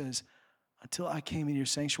Asaph, who says, until I came in your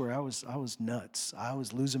sanctuary, I was nuts. I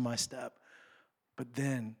was losing my step. But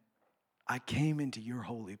then I came into your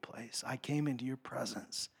holy place. I came into your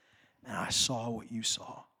presence, and I saw what you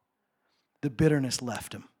saw. The bitterness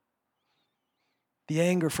left him. The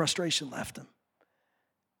anger, frustration left him.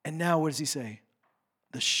 And now what does he say?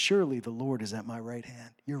 Surely the Lord is at my right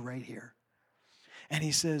hand. You're right here. And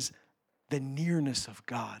he says, the nearness of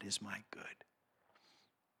God is my good.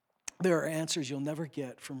 There are answers you'll never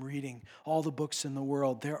get from reading all the books in the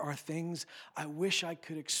world. There are things I wish I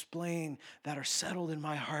could explain that are settled in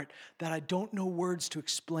my heart, that I don't know words to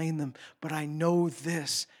explain them, but I know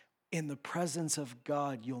this: in the presence of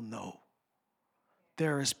God, you'll know.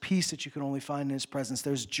 There is peace that you can only find in His presence.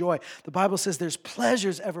 There's joy. The Bible says there's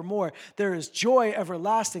pleasures evermore. There is joy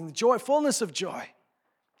everlasting, the joy, fullness of joy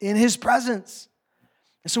in His presence.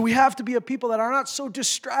 And so we have to be a people that are not so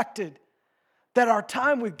distracted that our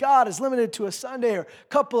time with God is limited to a Sunday or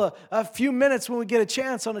a few minutes when we get a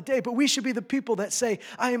chance on a day. But we should be the people that say,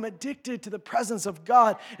 I am addicted to the presence of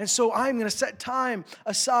God. And so I'm going to set time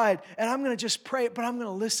aside and I'm going to just pray, but I'm going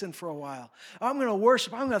to listen for a while. I'm going to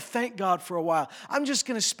worship. I'm going to thank God for a while. I'm just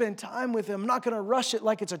going to spend time with Him. I'm not going to rush it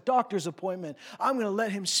like it's a doctor's appointment. I'm going to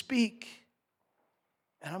let Him speak.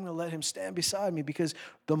 And I'm going to let Him stand beside me, because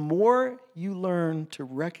the more you learn to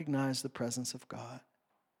recognize the presence of God,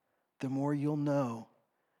 the more you'll know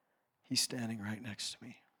He's standing right next to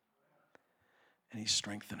me and He's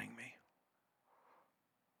strengthening me.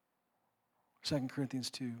 2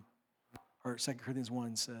 Corinthians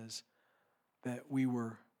 1 says that we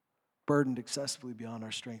were burdened excessively beyond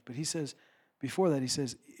our strength. But he says, before that, he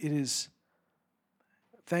says, it is,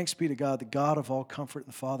 thanks be to God, the God of all comfort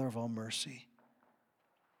and the Father of all mercy.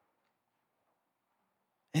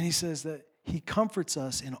 And he says that He comforts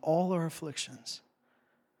us in all our afflictions,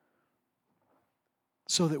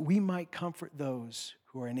 so that we might comfort those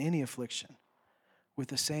who are in any affliction with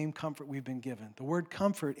the same comfort we've been given. The word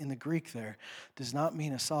comfort in the Greek there does not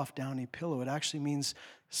mean a soft, downy pillow. It actually means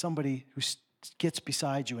somebody who gets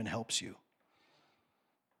beside you and helps you.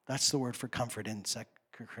 That's the word for comfort in 2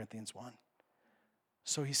 Corinthians 1.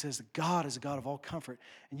 So he says that God is a God of all comfort.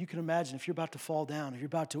 And you can imagine if you're about to fall down, if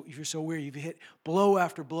you're so weary, you've hit blow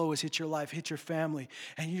after blow has hit your life, hit your family,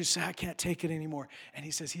 and you just say, I can't take it anymore. And He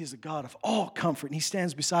says He is a God of all comfort, and He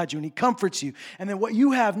stands beside you and He comforts you. And then what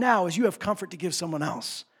you have now is you have comfort to give someone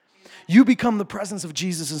else. You become the presence of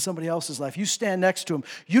Jesus in somebody else's life. You stand next to Him.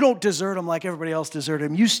 You don't desert Him like everybody else deserted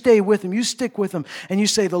Him. You stay with Him. You stick with Him. And you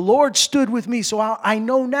say, the Lord stood with me, so I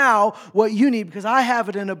know now what you need because I have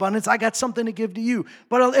it in abundance. I got something to give to you.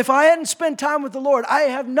 But if I hadn't spent time with the Lord, I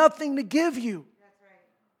have nothing to give you. That's right.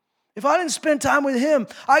 If I didn't spend time with Him,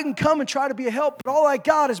 I can come and try to be a help, but all I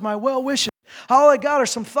got is my well wishes. All I got are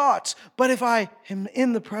some thoughts. But if I am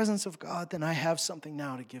in the presence of God, then I have something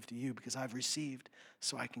now to give to you because I've received,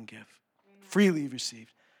 so I can give. Freely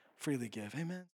received, freely give. Amen.